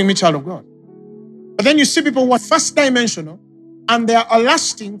you following me, child of God? But then you see people who are first dimensional and they are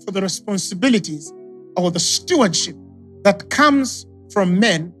lasting for the responsibilities or the stewardship that comes from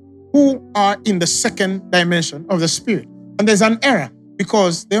men who are in the second dimension of the Spirit. And there's an error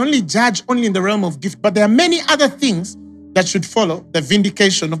because they only judge only in the realm of gift, but there are many other things that should follow the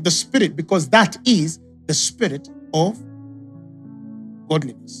vindication of the Spirit, because that is the spirit of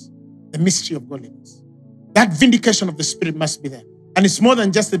godliness, the mystery of godliness. That vindication of the Spirit must be there. And it's more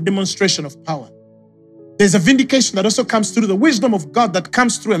than just a demonstration of power. There's a vindication that also comes through the wisdom of God that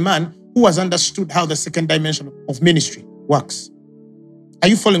comes through a man who has understood how the second dimension of ministry works. Are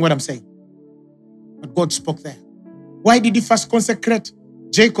you following what I'm saying? But God spoke there. Why did he first consecrate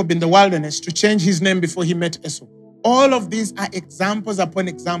Jacob in the wilderness to change his name before he met Esau? All of these are examples upon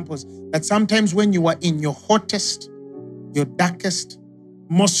examples that sometimes when you are in your hottest, your darkest,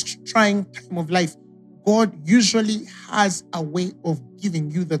 most trying time of life, God usually has a way of giving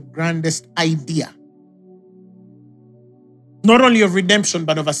you the grandest idea. Not only of redemption,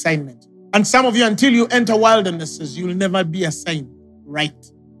 but of assignment. And some of you, until you enter wildernesses, you will never be assigned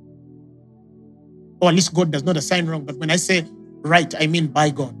right. Or at least God does not assign wrong. But when I say right, I mean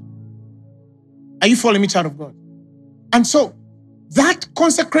by God. Are you following me, child of God? And so, that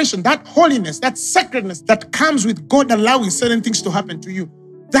consecration, that holiness, that sacredness that comes with God allowing certain things to happen to you,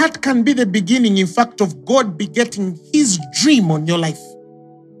 that can be the beginning, in fact, of God begetting his dream on your life.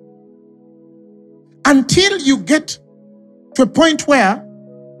 Until you get to a point where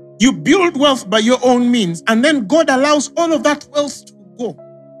you build wealth by your own means, and then God allows all of that wealth to go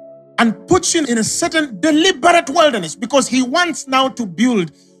and puts you in a certain deliberate wilderness because he wants now to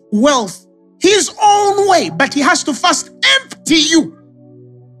build wealth his own way, but he has to first empty you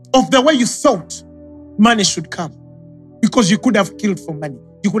of the way you thought money should come. Because you could have killed for money.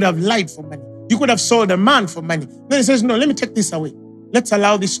 You could have lied for money. You could have sold a man for money. Then he says, no, let me take this away. Let's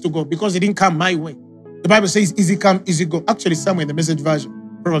allow this to go because it didn't come my way. The Bible says, easy come, easy go. Actually, somewhere in the Message version,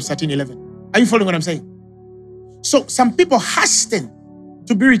 Proverbs 13:11. Are you following what I'm saying? So some people hasten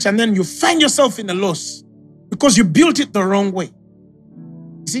to be rich and then you find yourself in a loss because you built it the wrong way.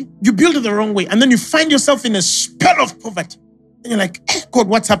 You see, you built it the wrong way and then you find yourself in a spell of poverty. And you're like, hey, God,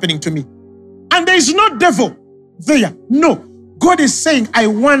 what's happening to me? And there is no devil there. No. God is saying, I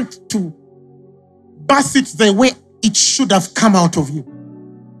want to birth it the way it should have come out of you.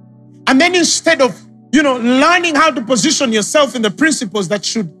 And then instead of, learning how to position yourself in the principles that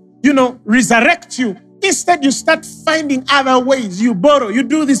should, resurrect you, instead you start finding other ways. You borrow, you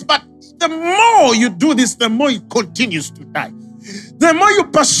do this, but the more you do this, the more it continues to die. The more you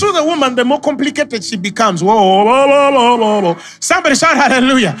pursue the woman, the more complicated she becomes. Whoa, whoa, whoa, whoa, whoa, whoa. Somebody shout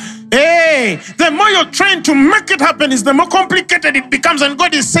hallelujah. Hey, the more you're trying to make it happen is the more complicated it becomes. And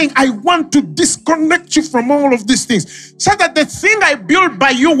God is saying, I want to disconnect you from all of these things. So that the thing I build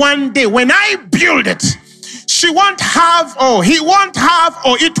by you one day, when I build it, she won't have, or he won't have,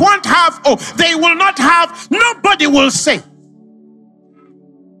 or it won't have, or they will not have. Nobody will say.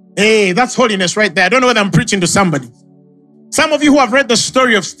 Hey, that's holiness right there. I don't know whether I'm preaching to somebody. Some of you who have read the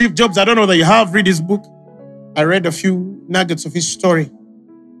story of Steve Jobs, I don't know that you have read his book. I read a few nuggets of his story.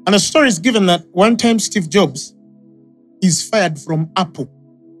 And the story is given that one time Steve Jobs is fired from Apple,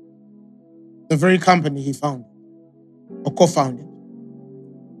 the very company he founded or co-founded.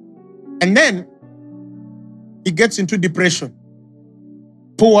 And then he gets into depression.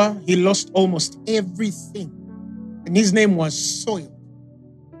 Poor, he lost almost everything. And his name was soiled.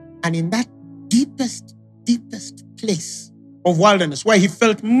 And in that deepest place of wilderness, where he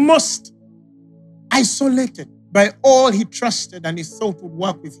felt most isolated by all he trusted and he thought would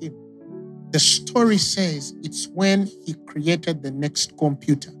work with him, the story says it's when he created the next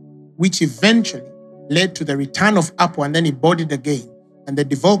computer, which eventually led to the return of Apple, and then he bought it again, and the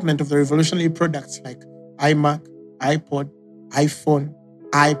development of the revolutionary products like iMac, iPod, iPhone,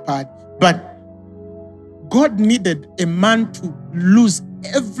 iPad. But God needed a man to lose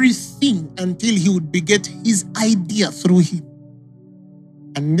everything until he would beget his idea through him.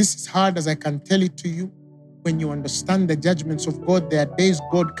 And this is hard as I can tell it to you. When you understand the judgments of God, there are days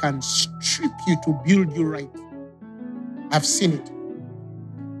God can strip you to build you right. I've seen it.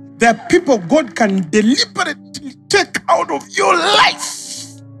 There are people God can deliberately take out of your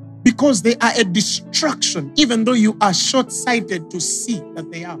life because they are a distraction, even though you are short-sighted to see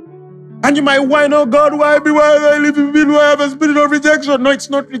that they are. And you might whine, oh God, why do I live in me? Why have a spirit of rejection? No, it's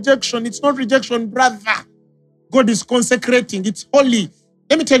not rejection. It's not rejection, brother. God is consecrating. It's holy.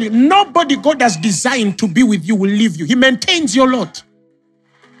 Let me tell you, nobody God has designed to be with you will leave you. He maintains your lot.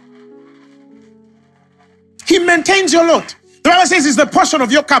 He maintains your lot. The Bible says it's the portion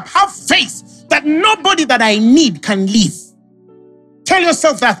of your cup. Have faith that nobody that I need can leave. Tell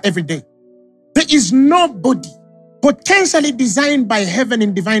yourself that every day. There is nobody potentially designed by heaven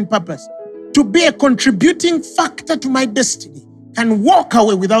in divine purpose to be a contributing factor to my destiny can walk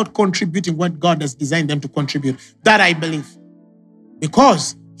away without contributing what God has designed them to contribute. That I believe.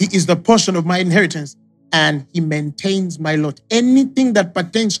 Because he is the portion of my inheritance and he maintains my lot. Anything that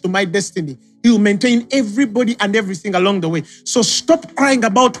pertains to my destiny, he will maintain everybody and everything along the way. So stop crying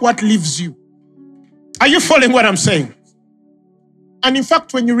about what leaves you. Are you following what I'm saying? And in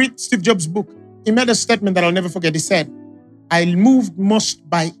fact, when you read Steve Jobs' book, he made a statement that I'll never forget. He said, I moved most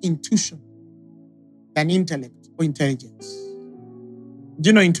by intuition than intellect or intelligence. Do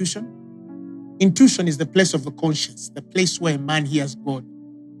you know intuition? Intuition is the place of the conscience, the place where a man hears God.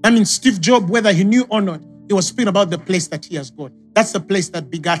 I mean, Steve Jobs, whether he knew or not, he was speaking about the place that he has God. That's the place that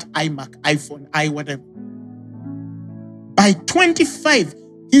begat iMac, iPhone, whatever. By 25,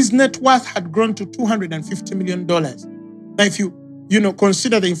 his net worth had grown to $250 million. Now, if you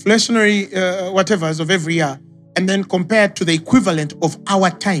consider the inflationary whatevers of every year, and then compared to the equivalent of our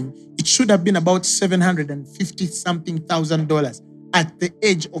time, it should have been about $750,000 at the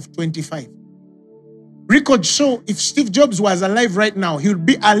age of 25. Records show if Steve Jobs was alive right now, he would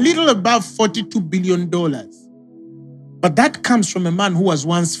be a little above $42 billion. But that comes from a man who was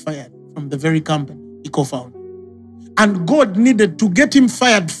once fired from the very company he co-founded. And God needed to get him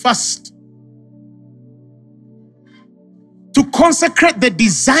fired first to consecrate the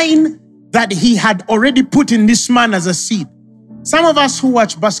design that he had already put in this man as a seed. Some of us who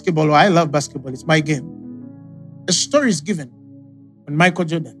watch basketball, or I love basketball, it's my game. A story is given on Michael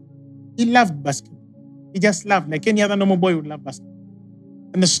Jordan. He loved basketball. He just loved, like any other normal boy would love basketball.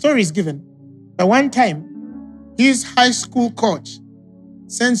 And the story is given that one time, his high school coach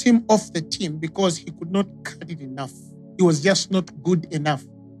sends him off the team because he could not cut it enough. He was just not good enough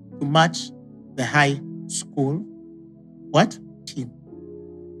to match the high school team.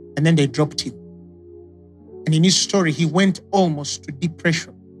 And then they dropped him. And in his story, he went almost to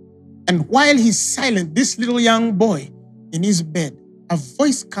depression. And while he's silent, this little young boy in his bed, a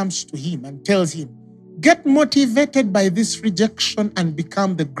voice comes to him and tells him, get motivated by this rejection and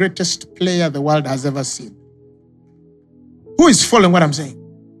become the greatest player the world has ever seen. Who is following what I'm saying?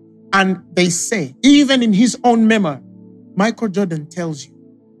 And they say, even in his own memoir, Michael Jordan tells you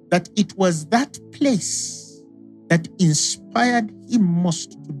that it was that place that inspired him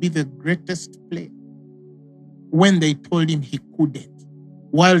most to be the greatest player when they told him he couldn't.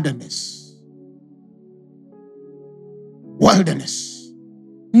 Wilderness.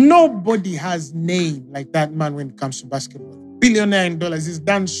 Nobody has name like that man when it comes to basketball. Billionaire in dollars. He's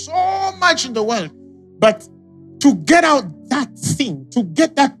done so much in the world. But to get out that thing, to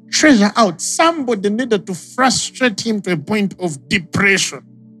get that treasure out, somebody needed to frustrate him to a point of depression.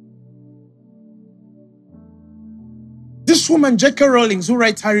 This woman, J.K. Rowling, who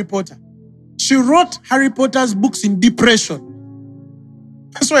writes Harry Potter, she wrote Harry Potter's books in depression.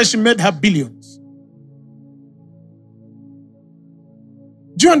 That's why she made her billions.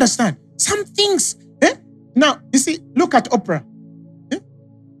 Do you understand? Some things, Now, you see, look at Oprah.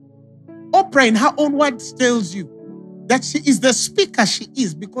 Oprah, in her own words, tells you that she is the speaker she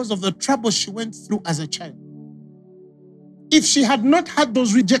is because of the trouble she went through as a child. If she had not had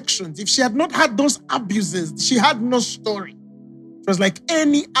those rejections, if she had not had those abuses, she had no story. It was like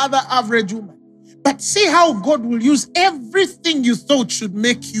any other average woman. But see how God will use everything you thought should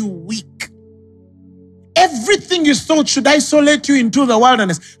make you weak. Everything you thought should isolate you into the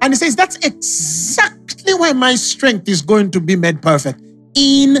wilderness. And he says, that's exactly why my strength is going to be made perfect.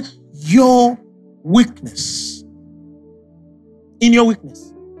 In your weakness. In your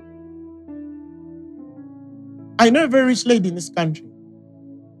weakness. I know a very rich lady in this country.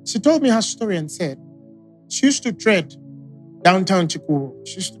 She told me her story and said, she used to trade downtown Chikuru.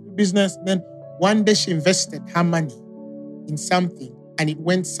 She used to do business. Then one day she invested her money in something and it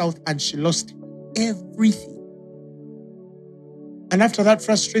went south and she lost everything. And after that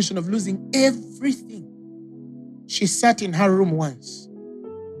frustration of losing everything, she sat in her room once,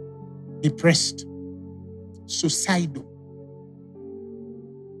 depressed, suicidal.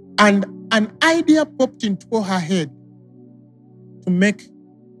 And an idea popped into her head to make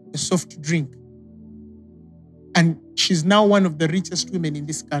a soft drink. And she's now one of the richest women in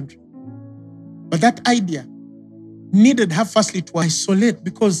this country. But that idea needed her firstly to isolate,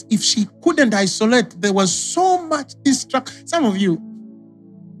 because if she couldn't isolate, there was so much distraction. Some of you,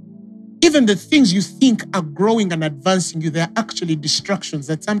 even the things you think are growing and advancing you, they're actually distractions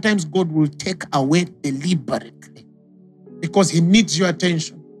that sometimes God will take away deliberately because he needs your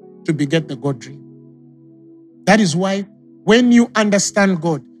attention to beget the God dream. That is why when you understand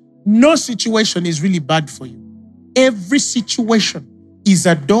God, no situation is really bad for you. Every situation is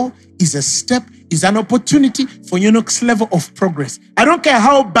a door, is a step, is an opportunity for your next level of progress. I don't care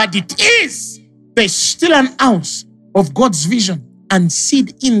how bad it is, there's still an ounce of God's vision and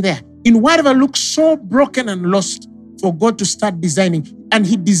seed in there. In whatever looks so broken and lost, for God to start designing. And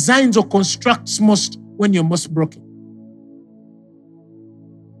he designs or constructs most when you're most broken.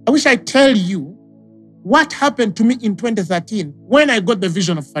 I wish I tell you what happened to me in 2013 when I got the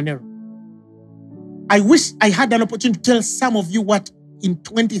vision of Phaneroo. I wish I had an opportunity to tell some of you what in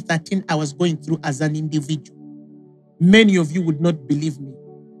 2013 I was going through as an individual. many of you would not believe me.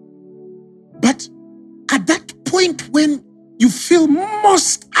 But at that point when you feel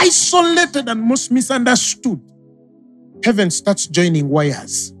most isolated and most misunderstood, heaven starts joining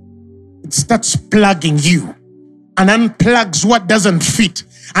wires. It starts plugging you and unplugs what doesn't fit.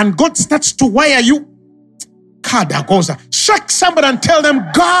 And God starts to wire you. Shake somebody and tell them,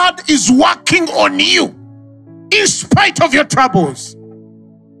 God is working on you in spite of your troubles.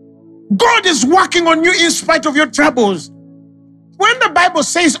 God is working on you in spite of your troubles. When the Bible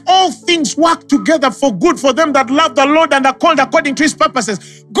says all things work together for good for them that love the Lord and are called according to his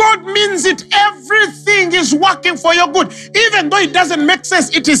purposes, God means it. Everything is working for your good. Even though it doesn't make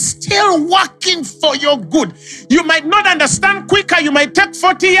sense, it is still working for your good. You might not understand quicker. You might take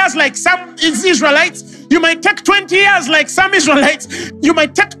 40 years like some Israelites. You might take 20 years like some Israelites. You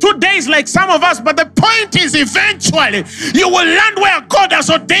might take 2 days like some of us. But the point is, eventually, you will land where God has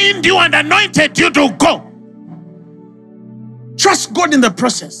ordained you and anointed you to go. Trust God in the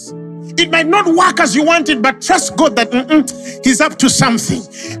process. It might not work as you want it, but trust God that he's up to something.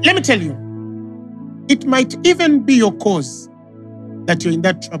 Let me tell you, it might even be your cause that you're in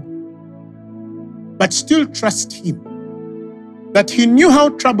that trouble. But still trust him. That he knew how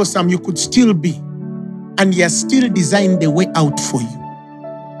troublesome you could still be. And he has still designed a way out for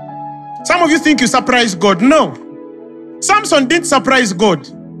you. Some of you think you surprised God. No. Samson didn't surprise God.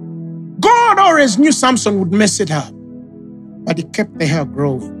 God always knew Samson would mess it up. But he kept the hair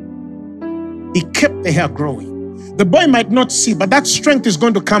growing. He kept the hair growing. The boy might not see, but that strength is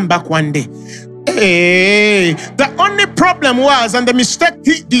going to come back one day. Hey, the only problem was, and the mistake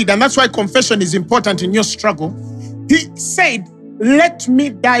he did, and that's why confession is important in your struggle, he said, let me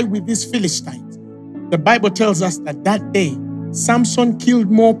die with these Philistines. The Bible tells us that that day, Samson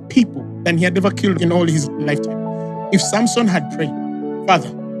killed more people than he had ever killed in all his lifetime. If Samson had prayed,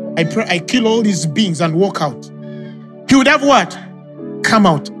 Father, I pray I kill all these beings and walk out, he would have what? Come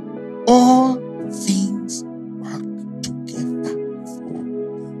out. All things work together for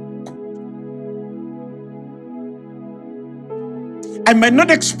good. I might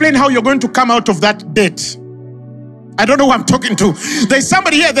not explain how you're going to come out of that debt. I don't know who I'm talking to. There's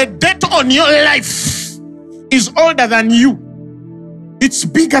somebody here, the debt on your life is older than you. It's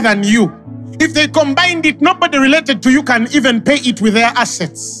bigger than you. If they combined it, nobody related to you can even pay it with their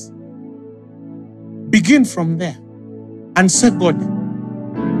assets. Begin from there. And say, God,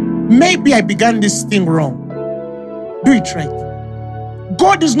 maybe I began this thing wrong. Do it right.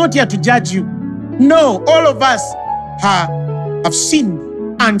 God is not here to judge you. No, all of us have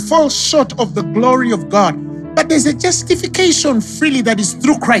sinned and fall short of the glory of God. But there's a justification freely that is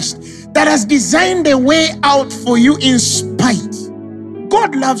through Christ that has designed a way out for you in spite.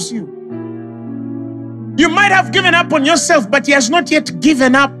 God loves you. You might have given up on yourself, but he has not yet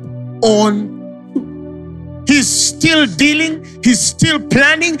given up on you. He's still dealing, he's still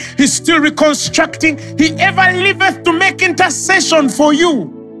planning, he's still reconstructing. He ever liveth to make intercession for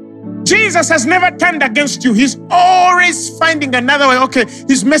you. Jesus has never turned against you. He's always finding another way. Okay,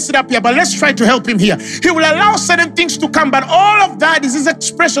 he's messed it up here, but let's try to help him here. He will allow certain things to come, but all of that is his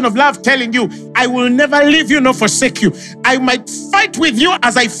expression of love telling you, I will never leave you nor forsake you. I might fight with you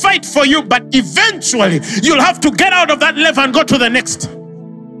as I fight for you, but eventually you'll have to get out of that level and go to the next.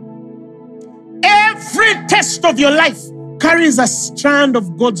 Every test of your life carries a strand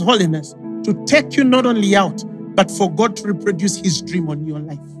of God's holiness to take you not only out, but for God to reproduce his dream on your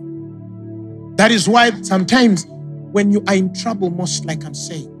life. That is why sometimes when you are in trouble, most like I'm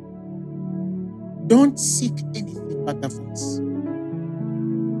saying, don't seek anything but the voice.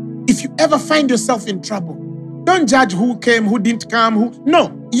 If you ever find yourself in trouble, don't judge who came, who didn't come,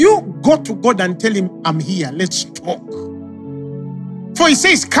 No, you go to God and tell him, I'm here, let's talk. For he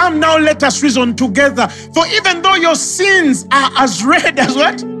says, come now, let us reason together. For even though your sins are as red as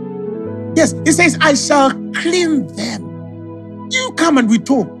what? Yes, he says, I shall clean them. You come and we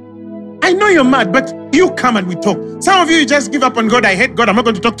talk. I know you're mad, but you come and we talk. Some of you just give up on God. I hate God. I'm not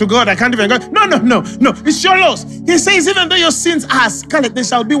going to talk to God. I can't even go. No. It's your loss. He says, even though your sins are scarlet, they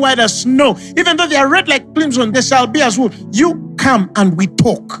shall be white as snow. Even though they are red like crimson, they shall be as wool. You come and we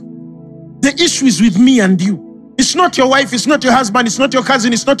talk. The issue is with me and you. It's not your wife, it's not your husband, it's not your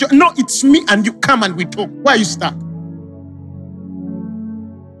cousin, it's not your... No, it's me and you. Come and we talk. Why are you stuck?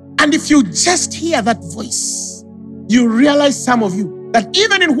 And if you just hear that voice, you realize, some of you, that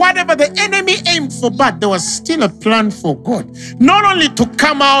even in whatever the enemy aimed for bad, there was still a plan for God. Not only to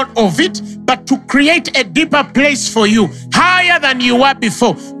come out of it, but to create a deeper place for you, higher than you were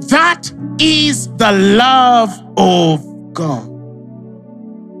before. That is the love of God.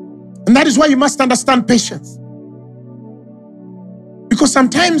 And that is why you must understand patience. Because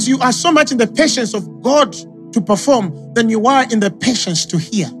sometimes you are so much in the patience of God to perform than you are in the patience to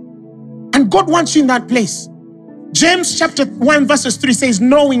hear. And God wants you in that place. James chapter 1 verses 3 says,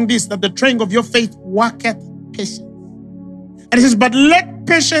 knowing this, that the trying of your faith worketh patience. And it says, but let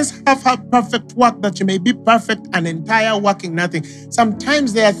patience have her perfect work, that you may be perfect and entire, working nothing.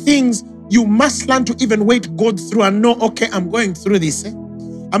 Sometimes there are things you must learn to even wait God through and know, okay, I'm going through this.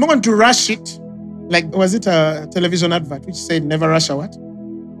 I'm not going to rush it. Like, was it a television advert which said, never rush a what?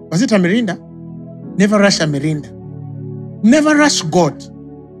 Was it a Mirinda? Never rush a Mirinda. Never rush God.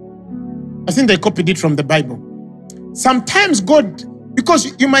 I think they copied it from the Bible. Sometimes God,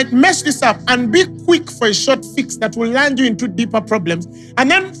 because you might mess this up and be quick for a short fix that will land you into deeper problems, and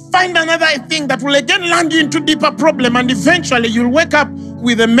then find another thing that will again land you into deeper problem, and eventually you'll wake up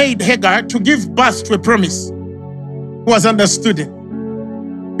with a maid Hagar to give birth to a promise who was understood it.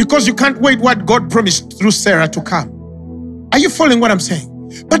 Because you can't wait what God promised through Sarah to come. Are you following what I'm saying?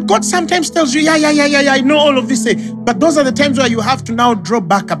 But God sometimes tells you, yeah, I know all of this. But those are the times where you have to now draw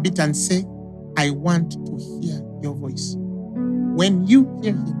back a bit and say, I want to hear your voice. When you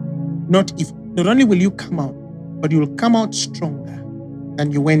hear him, not only will you come out, but you will come out stronger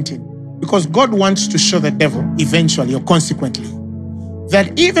than you went in. Because God wants to show the devil eventually or consequently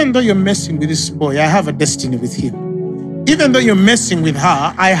that even though you're messing with this boy, I have a destiny with him. Even though you're messing with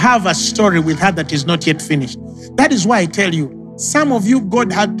her, I have a story with her that is not yet finished. That is why I tell you, some of you,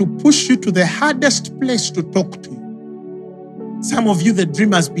 God had to push you to the hardest place to talk to you. Some of you, the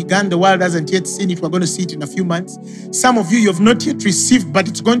dream has begun. The world hasn't yet seen it. We're going to see it in a few months. Some of you have not yet received, but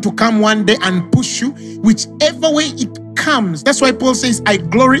it's going to come one day and push you, whichever way it comes. That's why Paul says, I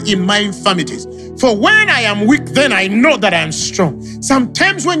glory in my infirmities. For when I am weak, then I know that I am strong.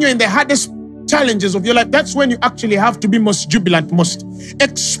 Sometimes when you're in the hardest challenges of your life, that's when you actually have to be most jubilant, most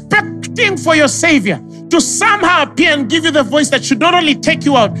expecting for your Savior to somehow appear and give you the voice that should not only take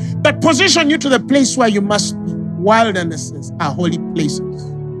you out, but position you to the place where you must be. Wildernesses are holy places.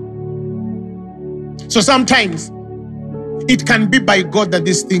 So sometimes it can be by God that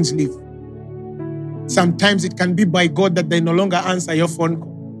these things live. Sometimes it can be by God that they no longer answer your phone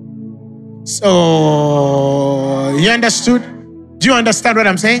call. So, you understood? Do you understand what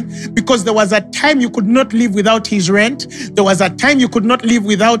I'm saying? Because there was a time you could not live without his rent. There was a time you could not live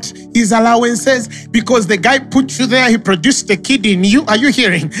without his allowances, because the guy put you there, he produced a kid in you. Are you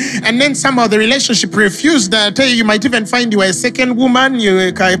hearing? And then somehow the relationship refused. I tell you, you might even find you a second woman, you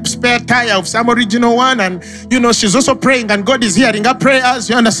a spare tire of some original one, and she's also praying and God is hearing her prayers.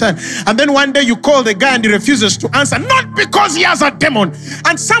 You understand? And then one day you call the guy and he refuses to answer, not because he has a demon.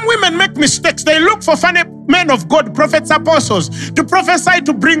 And some women make mistakes. They look for funny men of God, prophets, apostles, to prophesy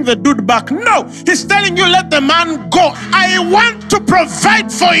to bring the dude back. No, he's telling you, let the man go. I want to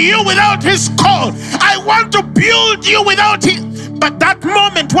provide for you without his call. I want to build you without him. But that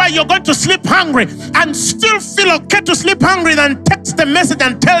moment where you're going to sleep hungry and still feel okay to sleep hungry, then text the message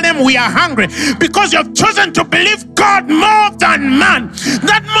and tell them we are hungry, because you've chosen to believe God more than man.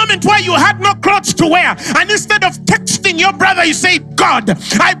 That moment where you had no clothes to wear, and instead of texting your brother, you say, God,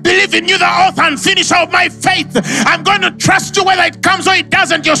 I believe in you, the author and finisher of my faith. I'm going to trust you whether it comes or it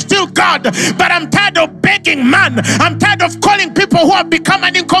doesn't. You're still God. But I'm tired of begging man. I'm tired of calling people who have become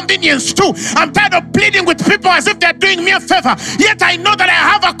an inconvenience too. I'm tired of pleading with people as if they're doing me a favor. Yet I know that I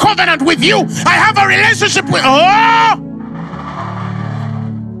have a covenant with you. I have a relationship with...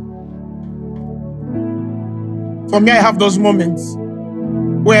 For me, I have those moments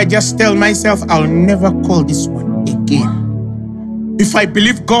where I just tell myself, I'll never call this one again. If I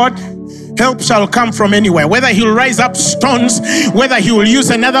believe God, help shall come from anywhere. Whether he'll rise up stones, whether he will use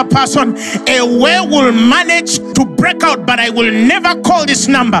another person, a way will manage to break out, but I will never call this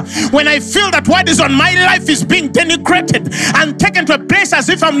number. When I feel that what is on my life is being denigrated and taken to a place as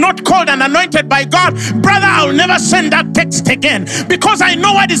if I'm not called and anointed by God, brother, I'll never send that text again, because I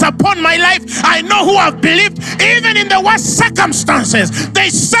know what is upon my life. I know who I've believed. Even in the worst circumstances,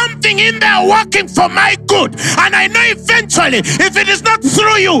 there's something in there working for my good. And I know eventually, if it is not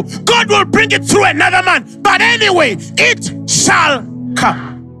through you, God will bring it through another man. But anyway, it shall come.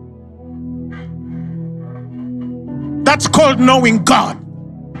 That's called knowing God.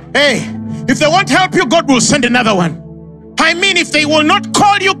 Hey, if they won't help you, God will send another one. I mean, if they will not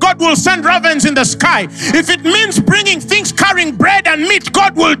call you, God will send ravens in the sky. If it means bringing things, carrying bread and meat,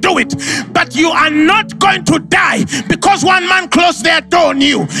 God will do it. But you are not going to die because one man closed their door on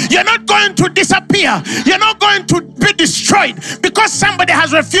you. You're not going to disappear. You're not going to be destroyed because somebody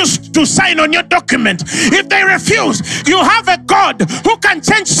has refused to sign on your document. If they refuse, you have a God who can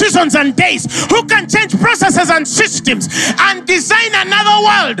change seasons and days, who can change processes and systems, and design another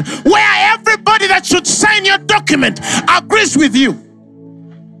world where everybody that should sign your document agrees with you.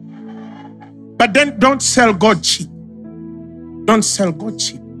 But then don't sell God cheap. Don't sell God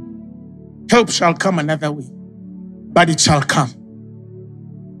cheap. Help shall come another way, but it shall come.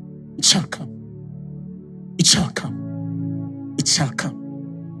 It shall come. It shall come. It shall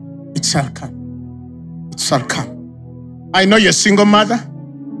come. It shall come. It shall come. I know you're a single mother.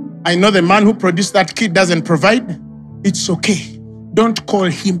 I know the man who produced that kid doesn't provide. It's okay. Don't call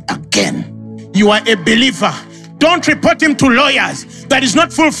him again. You are a believer. Don't report him to lawyers. That is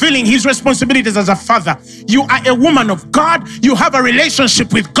not fulfilling his responsibilities as a father. You are a woman of God. You have a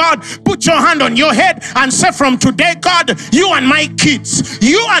relationship with God. Put your hand on your head and say, from today, God, you and my kids,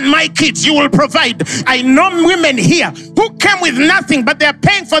 you will provide. I know women here who came with nothing, but they're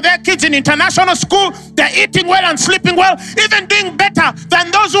paying for their kids in international school. They're eating well and sleeping well, even doing better than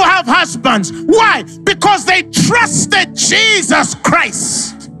those who have husbands. Why? Because they trusted Jesus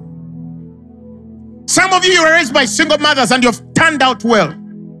Christ. Some of you were raised by single mothers and you've turned out well.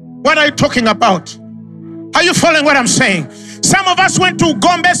 What are you talking about? Are you following what I'm saying? Some of us went to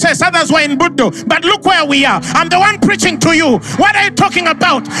Gombe, says others were in Budo, but look where we are. I'm the one preaching to you. What are you talking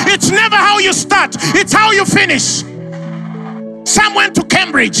about? It's never how you start, it's how you finish. Some went to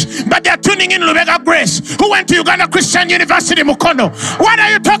Cambridge, but they're tuning in Lubega Grace, who went to Uganda Christian University, Mukono. What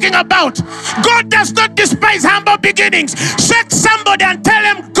are you talking about? God does not despise humble beginnings. Shake somebody and tell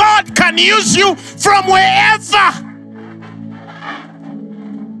him God can use you from wherever.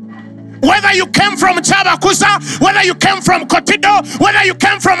 Whether you came from Chabakusa, whether you came from Kotido, whether you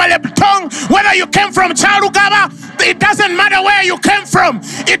came from Aleptong, whether you came from Charugaba, it doesn't matter where you came from.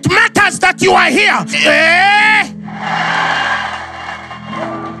 It matters that you are here.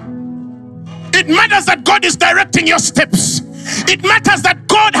 It matters that God is directing your steps. It matters that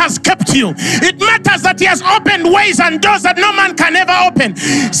God has kept you. It matters that he has opened ways and doors that no man can ever open.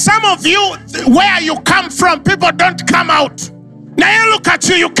 Some of you, where you come from, people don't come out. Now you look at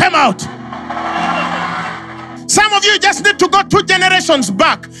you, you came out. Some of you just need to go 2 generations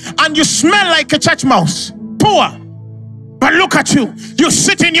back and you smell like a church mouse. Poor. But look at you. You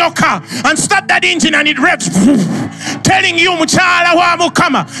sit in your car and start that engine and it revs, telling you,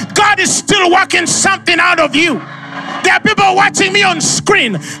 God is still working something out of you. There are people watching me on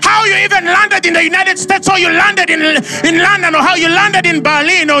screen. How you even landed in the United States, or you landed in London, or how you landed in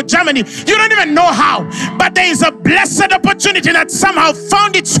Berlin or Germany. You don't even know how. But there is a blessed opportunity that somehow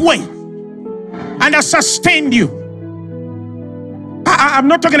found its way and has sustained you. I'm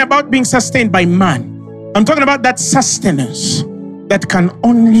not talking about being sustained by man. I'm talking about that sustenance that can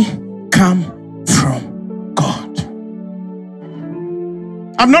only come from God.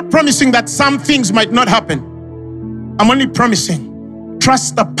 I'm not promising that some things might not happen. I'm only promising,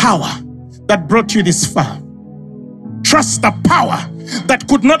 trust the power that brought you this far. Trust the power that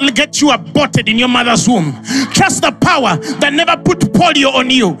could not get you aborted in your mother's womb. Trust the power that never put polio on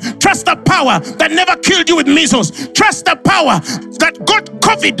you. Trust the power that never killed you with measles. Trust the power that got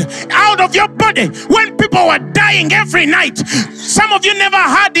COVID out of your body when people were dying every night. Some of you never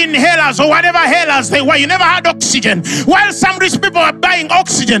had inhalers or whatever inhalers they were. You never had oxygen. While some rich people were buying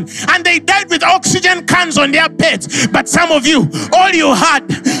oxygen and they died with oxygen cans on their beds. But some of you, all you had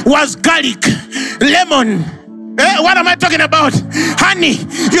was garlic, lemon. What am I talking about? Honey.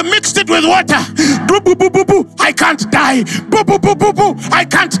 You mixed it with water. Boo, boo, boo, boo, boo. I can't die. Boo, boo, boo, boo, boo. I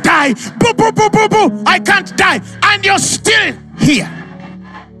can't die. Boo, boo, boo, boo, boo. I can't die. And you're still here.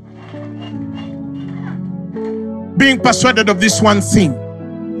 Being persuaded of this one thing,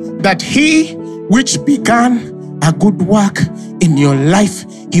 that he which began a good work in your life,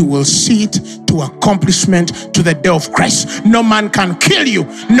 he will see it to accomplishment to the day of Christ. No man can kill you.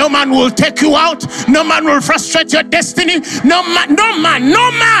 No man will take you out. No man will frustrate your destiny. No man.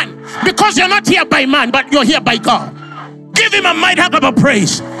 Because you're not here by man, but you're here by God. Give him a mighty hand of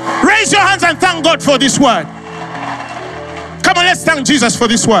praise. Raise your hands and thank God for this word. Come on, let's thank Jesus for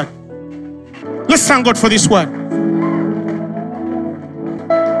this word. Let's thank God for this word.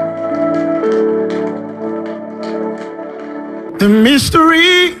 The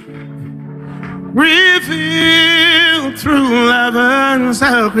mystery revealed through love and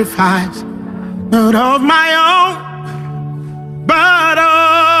sacrifice, not of my own, but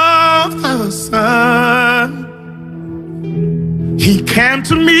of the Son. He came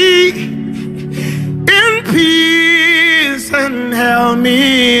to me in peace and held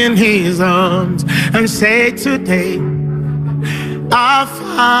me in his arms and said, today I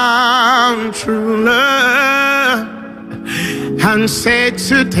found true love. And said,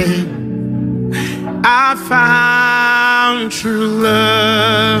 today I found true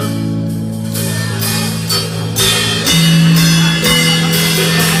love.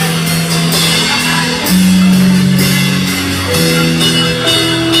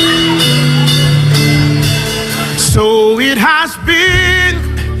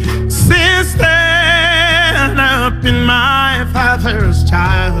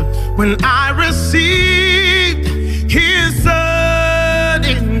 when I received his son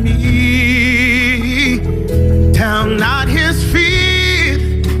in me. Down at his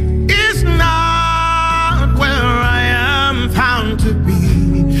feet is not where I am found to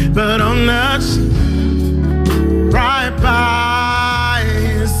be, but on the right by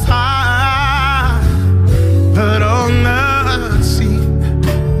his side, but on the seat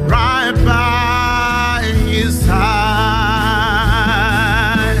right by his side.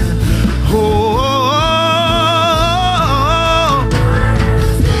 Oh,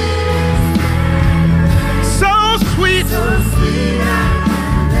 so sweet, so sweet.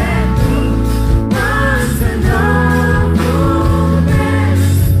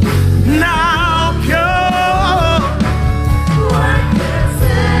 Now pure. What can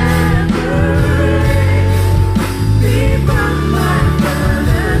separate me from my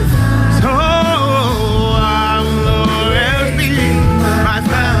Father's heart? So I'll always be my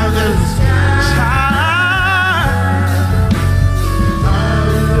Father's child.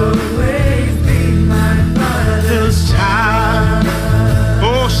 I'll always be my Father's child.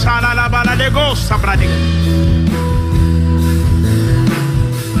 Oh, shalalabala de go sabradi.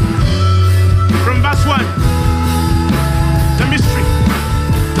 From verse 1, the mystery.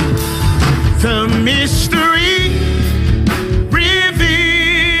 The mystery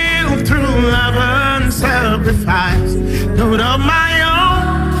revealed through love and sacrifice, not of my own,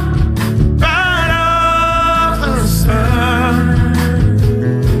 but of the Son.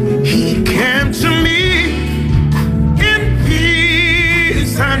 He came to me in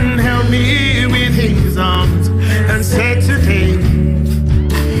peace and held me with his arms and said today,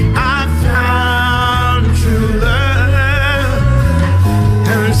 I found true love,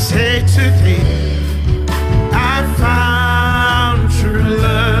 and say today, I found true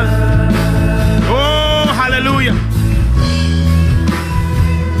love. Oh, hallelujah.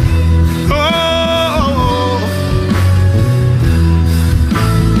 Oh,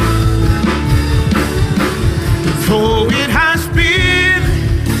 for it has been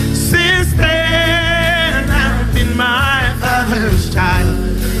since then I've been my Father's child.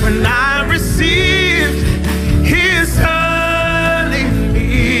 When I received his son in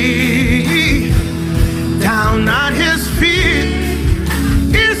me, down at his feet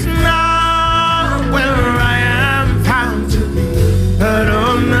is not where I am found to be, but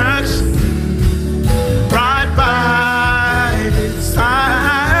on the right by his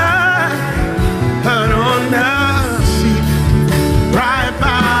side, but on the seat right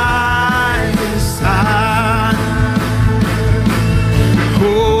by his side.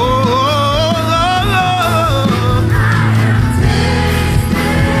 Oh,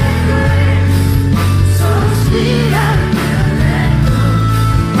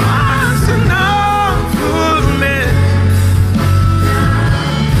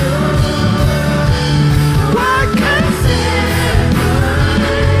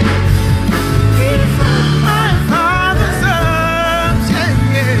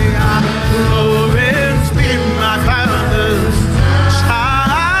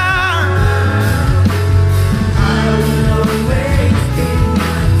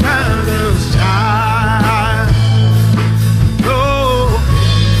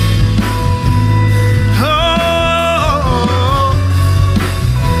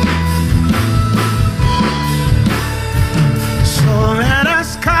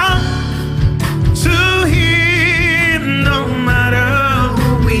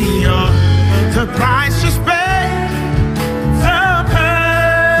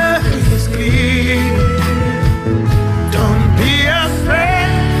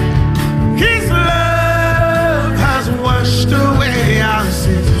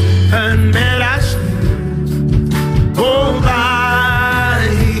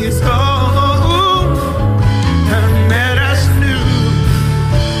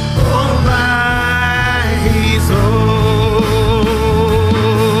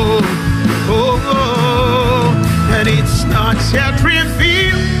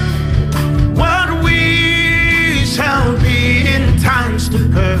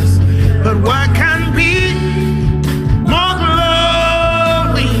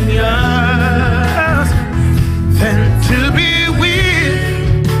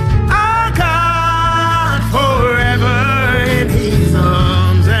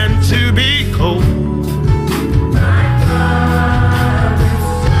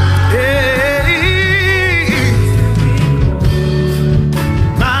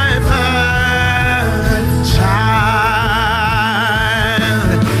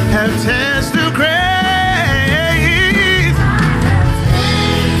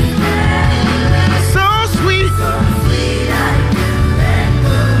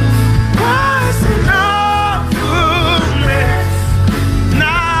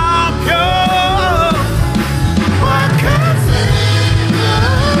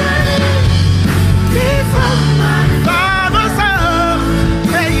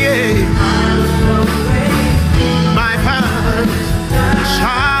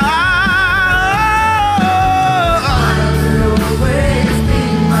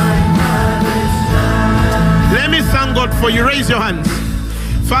 for you. Raise your hands.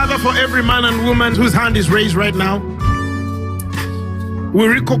 Father, for every man and woman whose hand is raised right now, we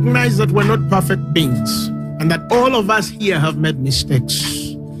recognize that we're not perfect beings and that all of us here have made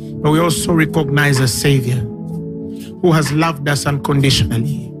mistakes. But we also recognize a Savior who has loved us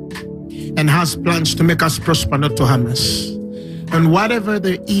unconditionally and has plans to make us prosper, not to harm us. And whatever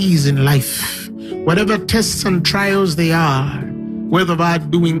there is in life, whatever tests and trials they are, whether we are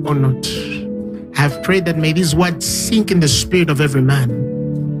doing or not, I have prayed that may these words sink in the spirit of every man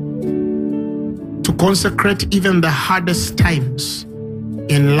to consecrate even the hardest times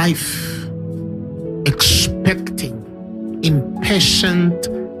in life, expecting in patient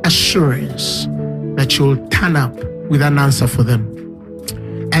assurance that you'll turn up with an answer for them.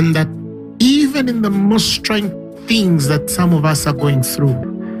 And that even in the most trying things that some of us are going through,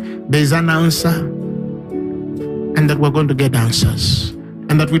 there's an answer, and that we're going to get answers.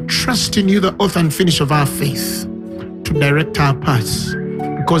 And that we trust in you, the author and finisher of our faith, to direct our paths.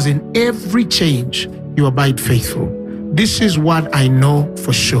 Because in every change, you abide faithful. This is what I know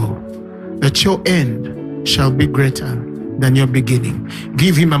for sure, that your end shall be greater than your beginning.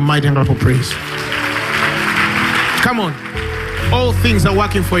 Give him a mighty hand of praise. Come on. All things are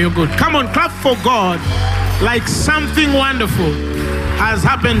working for your good. Come on, clap for God like something wonderful has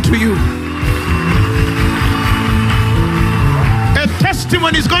happened to you. A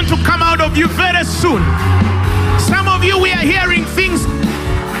testimony is going to come out of you very soon. Some of you, we are hearing things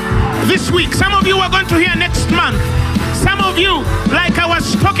this week. Some of you are going to hear next month. Some of you, like I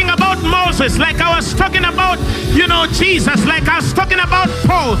was talking about Moses, like I was talking about, Jesus, like I was talking about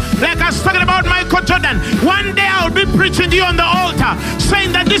Paul, like I was talking about Michael Jordan. One day I'll be preaching to you on the altar,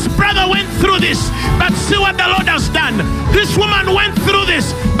 saying that this brother went through this, but see what the Lord has done. This woman went through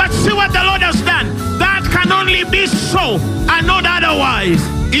this, but see what the Lord has done. That can only be so and not otherwise.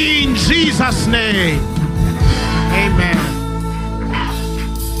 In Jesus' name. Amen.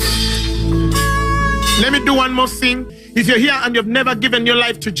 Let me do one more thing. If you're here and you've never given your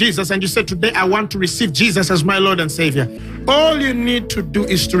life to Jesus and you say, today I want to receive Jesus as my Lord and Savior, all you need to do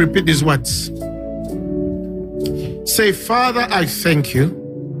is to repeat these words. Say, Father, I thank you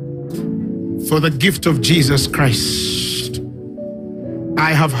for the gift of Jesus Christ.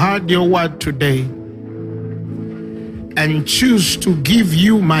 I have heard your word today and choose to give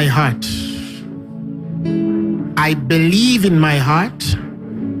you my heart. I believe in my heart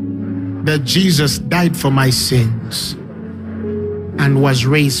that Jesus died for my sins and was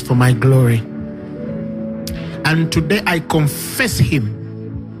raised for my glory. And today I confess him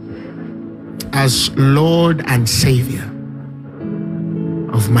as Lord and Savior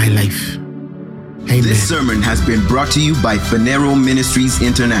of my life. Amen. This sermon has been brought to you by Phaneroo Ministries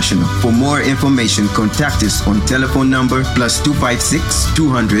International. For more information, contact us on telephone number +256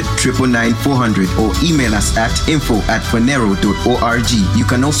 200 999 400 or email us at info@phaneroo.org. You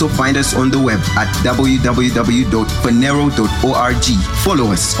can also find us on the web at www.phaneroo.org.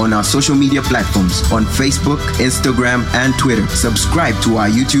 Follow us on our social media platforms on Facebook, Instagram, and Twitter. Subscribe to our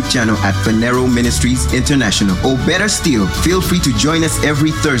YouTube channel at Phaneroo Ministries International. Or better still, feel free to join us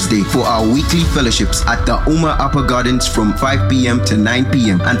every Thursday for our weekly fellowships at the Uma Upper Gardens from 5 p.m. to 9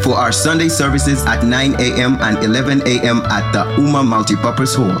 p.m. and for our Sunday services at 9 a.m. and 11 a.m. at the Uma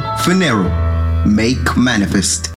Multipurpose Hall. Phaneroo, make manifest.